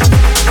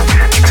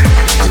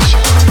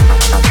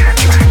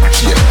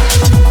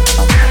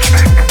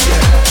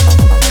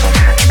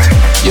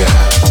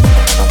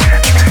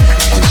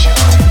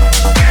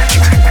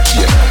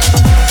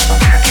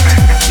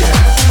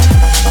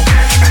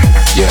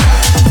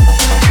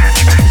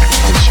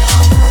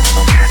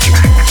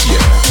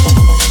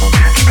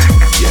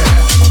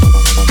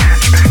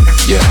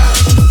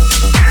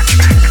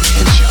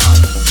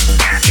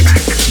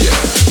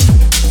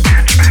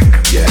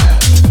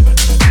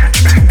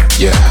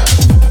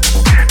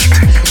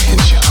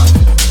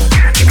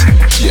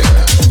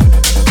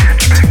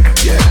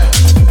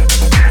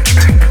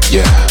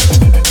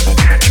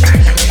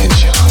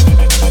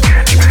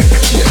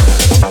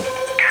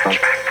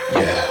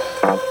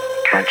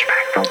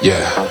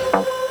 Yeah.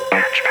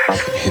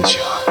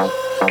 Enjoy.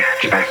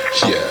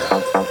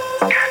 Yeah.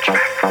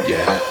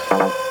 Yeah.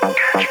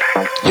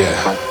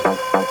 Yeah.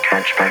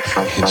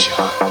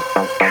 Enjoy.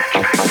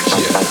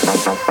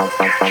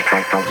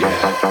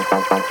 Yeah.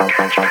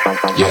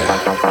 Yeah.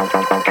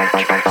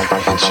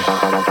 Enjoy.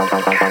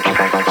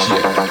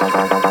 Yeah.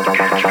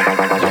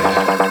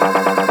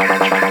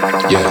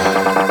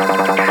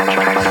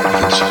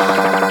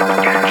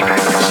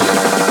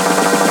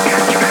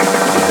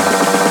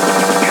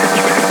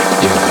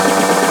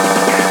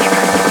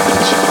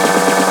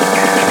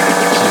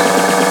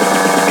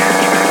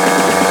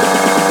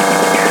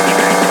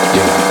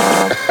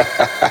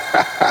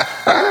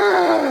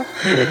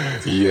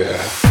 Yeah.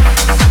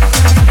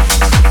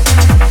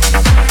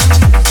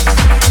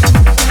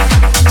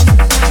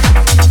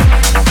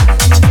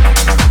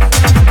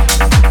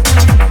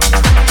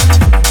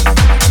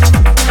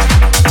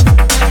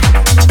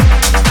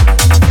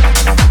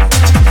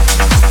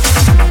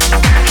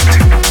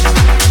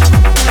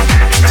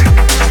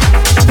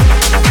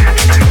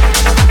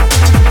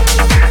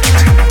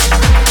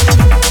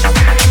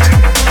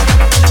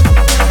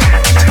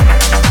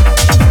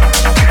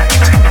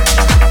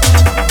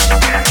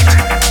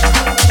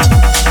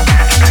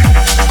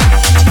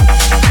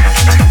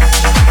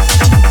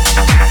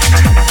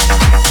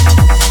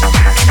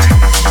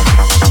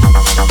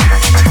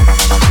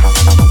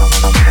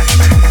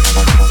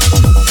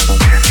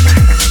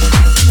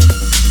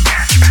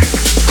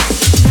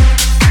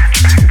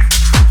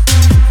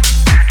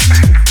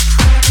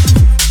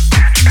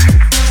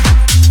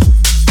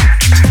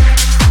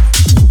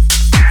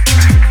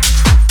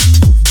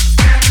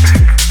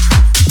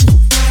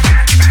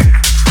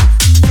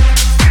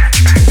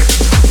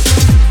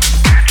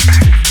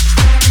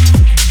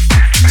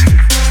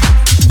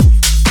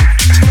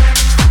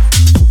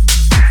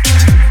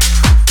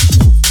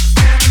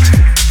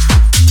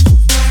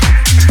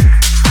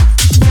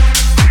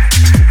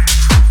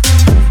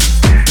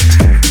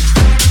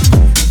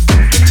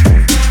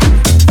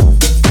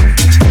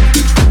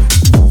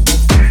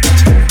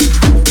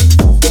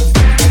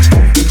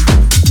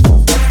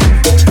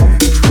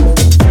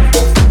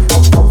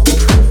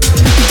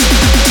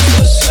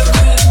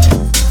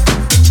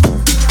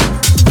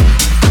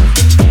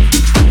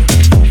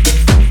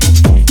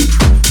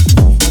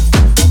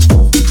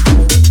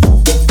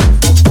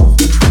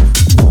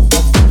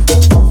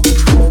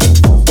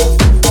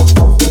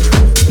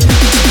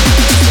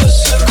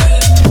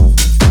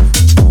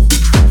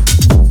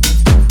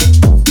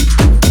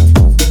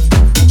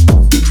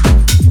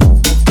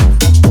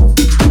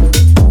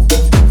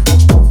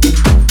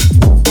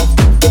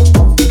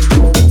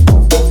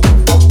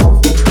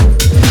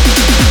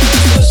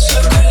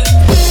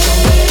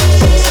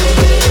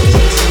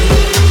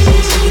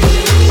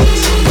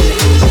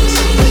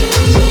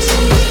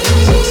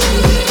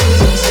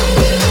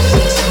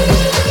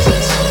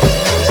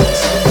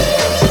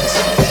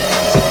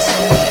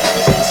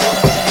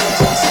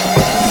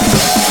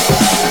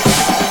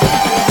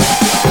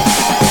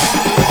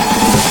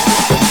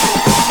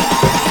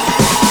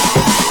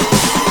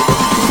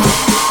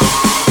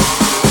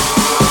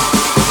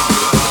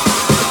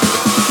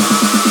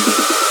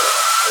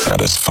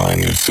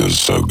 Satisfying, it feels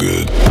so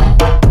good.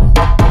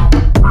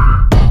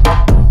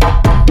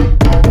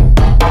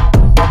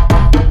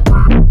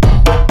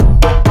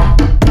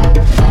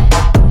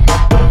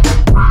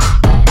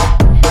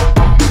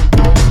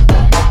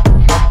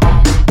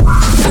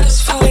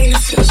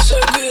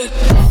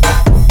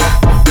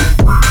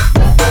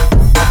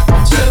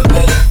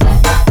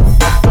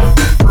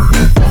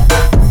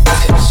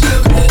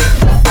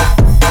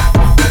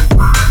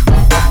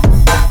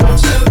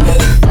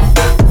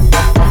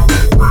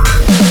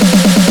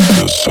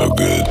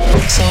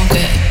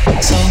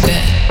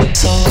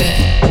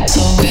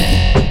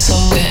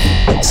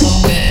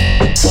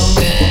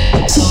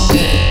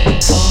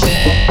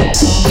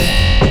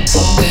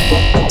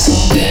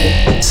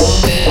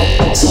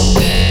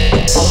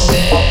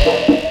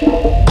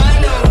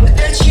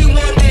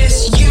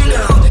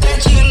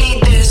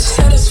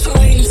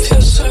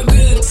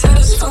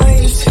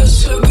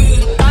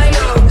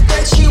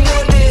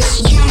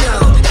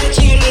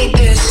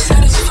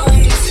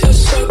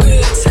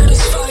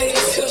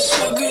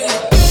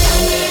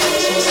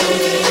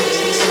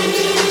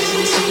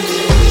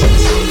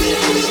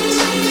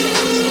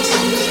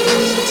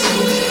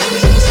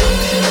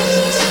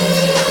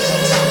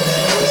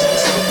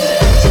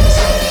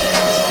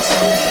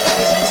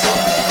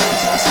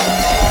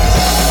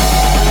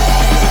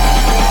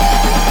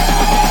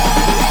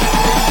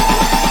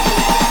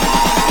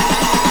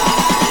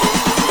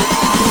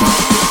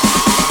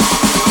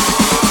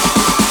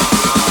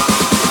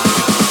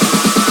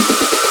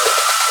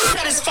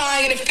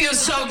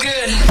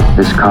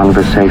 This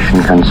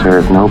conversation can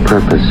serve no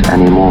purpose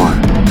anymore.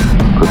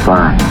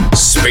 Goodbye.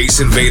 Space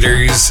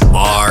Invaders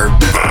are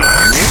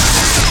back.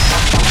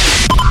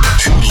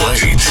 Too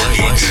late.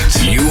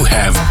 You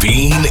have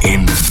been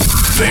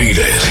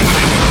invaded.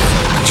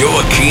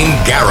 Joaquin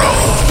Garrow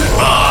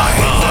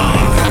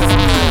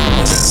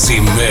live.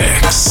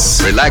 Z-Mix.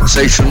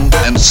 relaxation,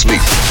 and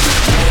sleep.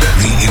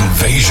 The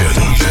invasion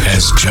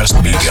has just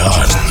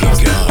begun.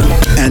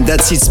 And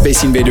that's it,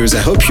 Space Invaders. I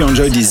hope you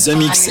enjoyed this The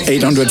Mix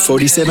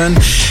 847.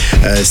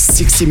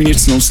 60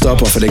 minutes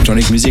non-stop of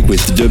electronic music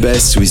with The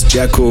Best, with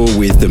Jaco,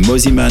 with the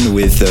Mosiman,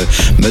 with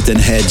Mutton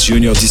Head,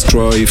 Junior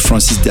Destroy,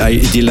 Francis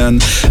Dillon,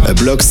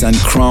 Blocks and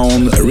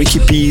Crown, Ricky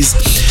Pease,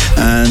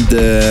 and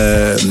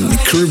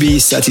Kirby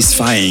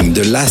Satisfying.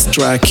 The last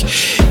track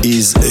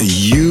is a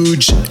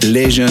huge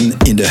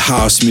legend in the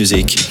house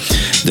music.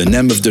 The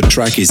name of the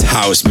track is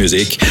House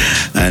Music,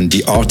 and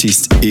the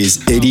artist is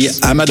Eddie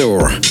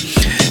Amador.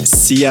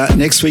 See ya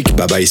next week.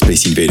 Bye-bye,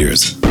 Space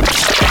Invaders.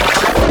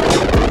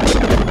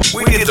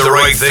 We did the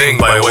right thing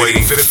by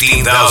waiting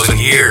 15,000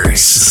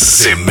 years.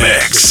 The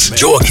Mix.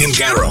 Joachim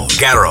Garraud.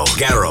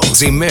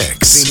 The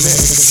Mix.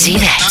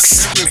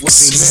 Z-Mix.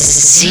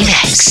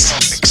 Z-Mix.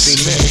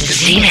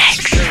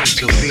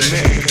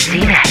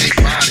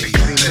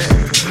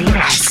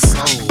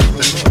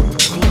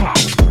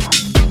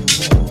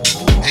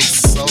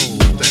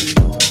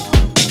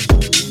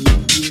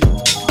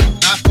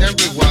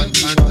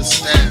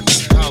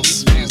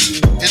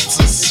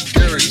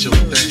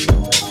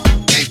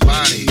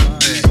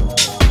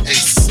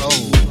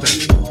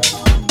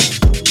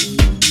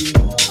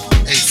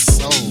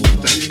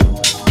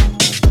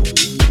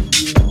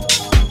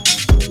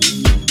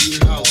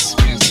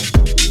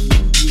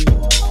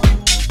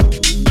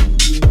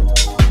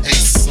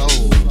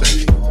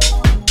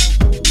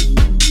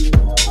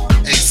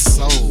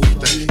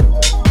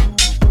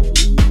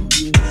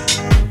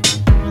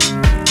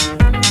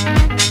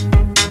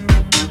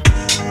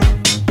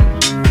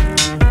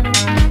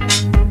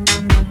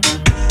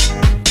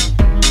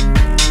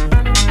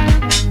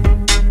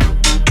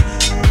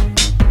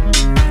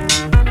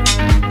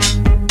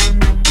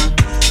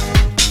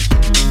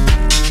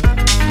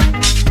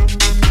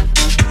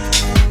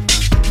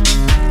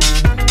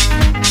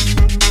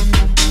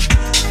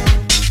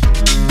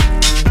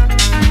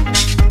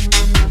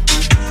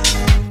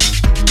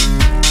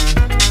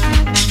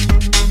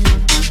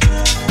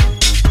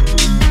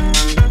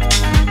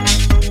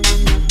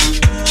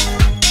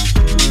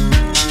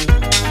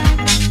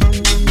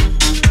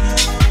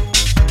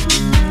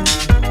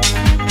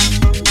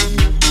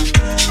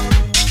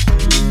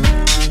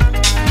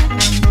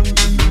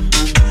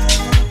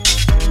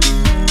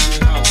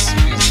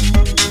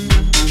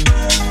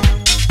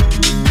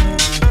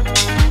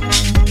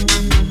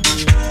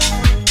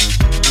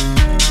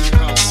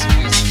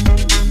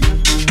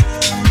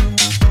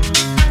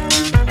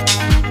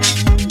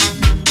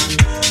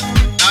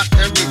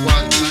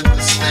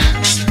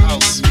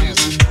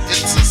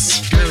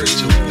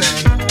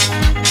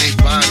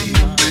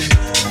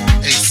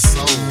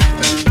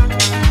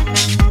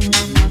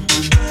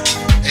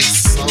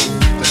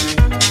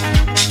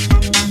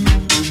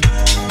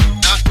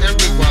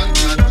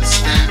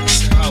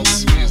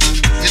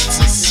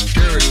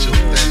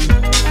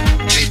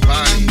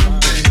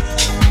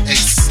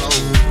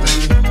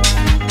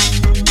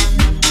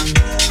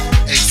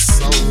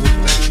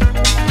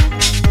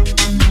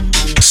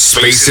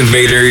 Space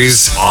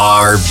Invaders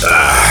are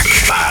back.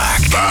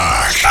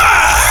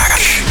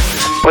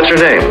 What's your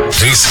name?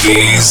 This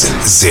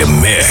is The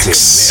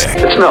Mix.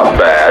 It's not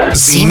bad.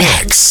 The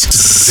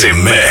Mix. The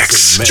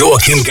Mix.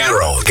 Joachim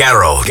Garraud.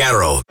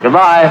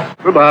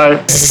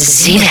 Goodbye.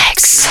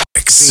 Z-Mix.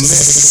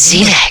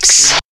 Z-Mix.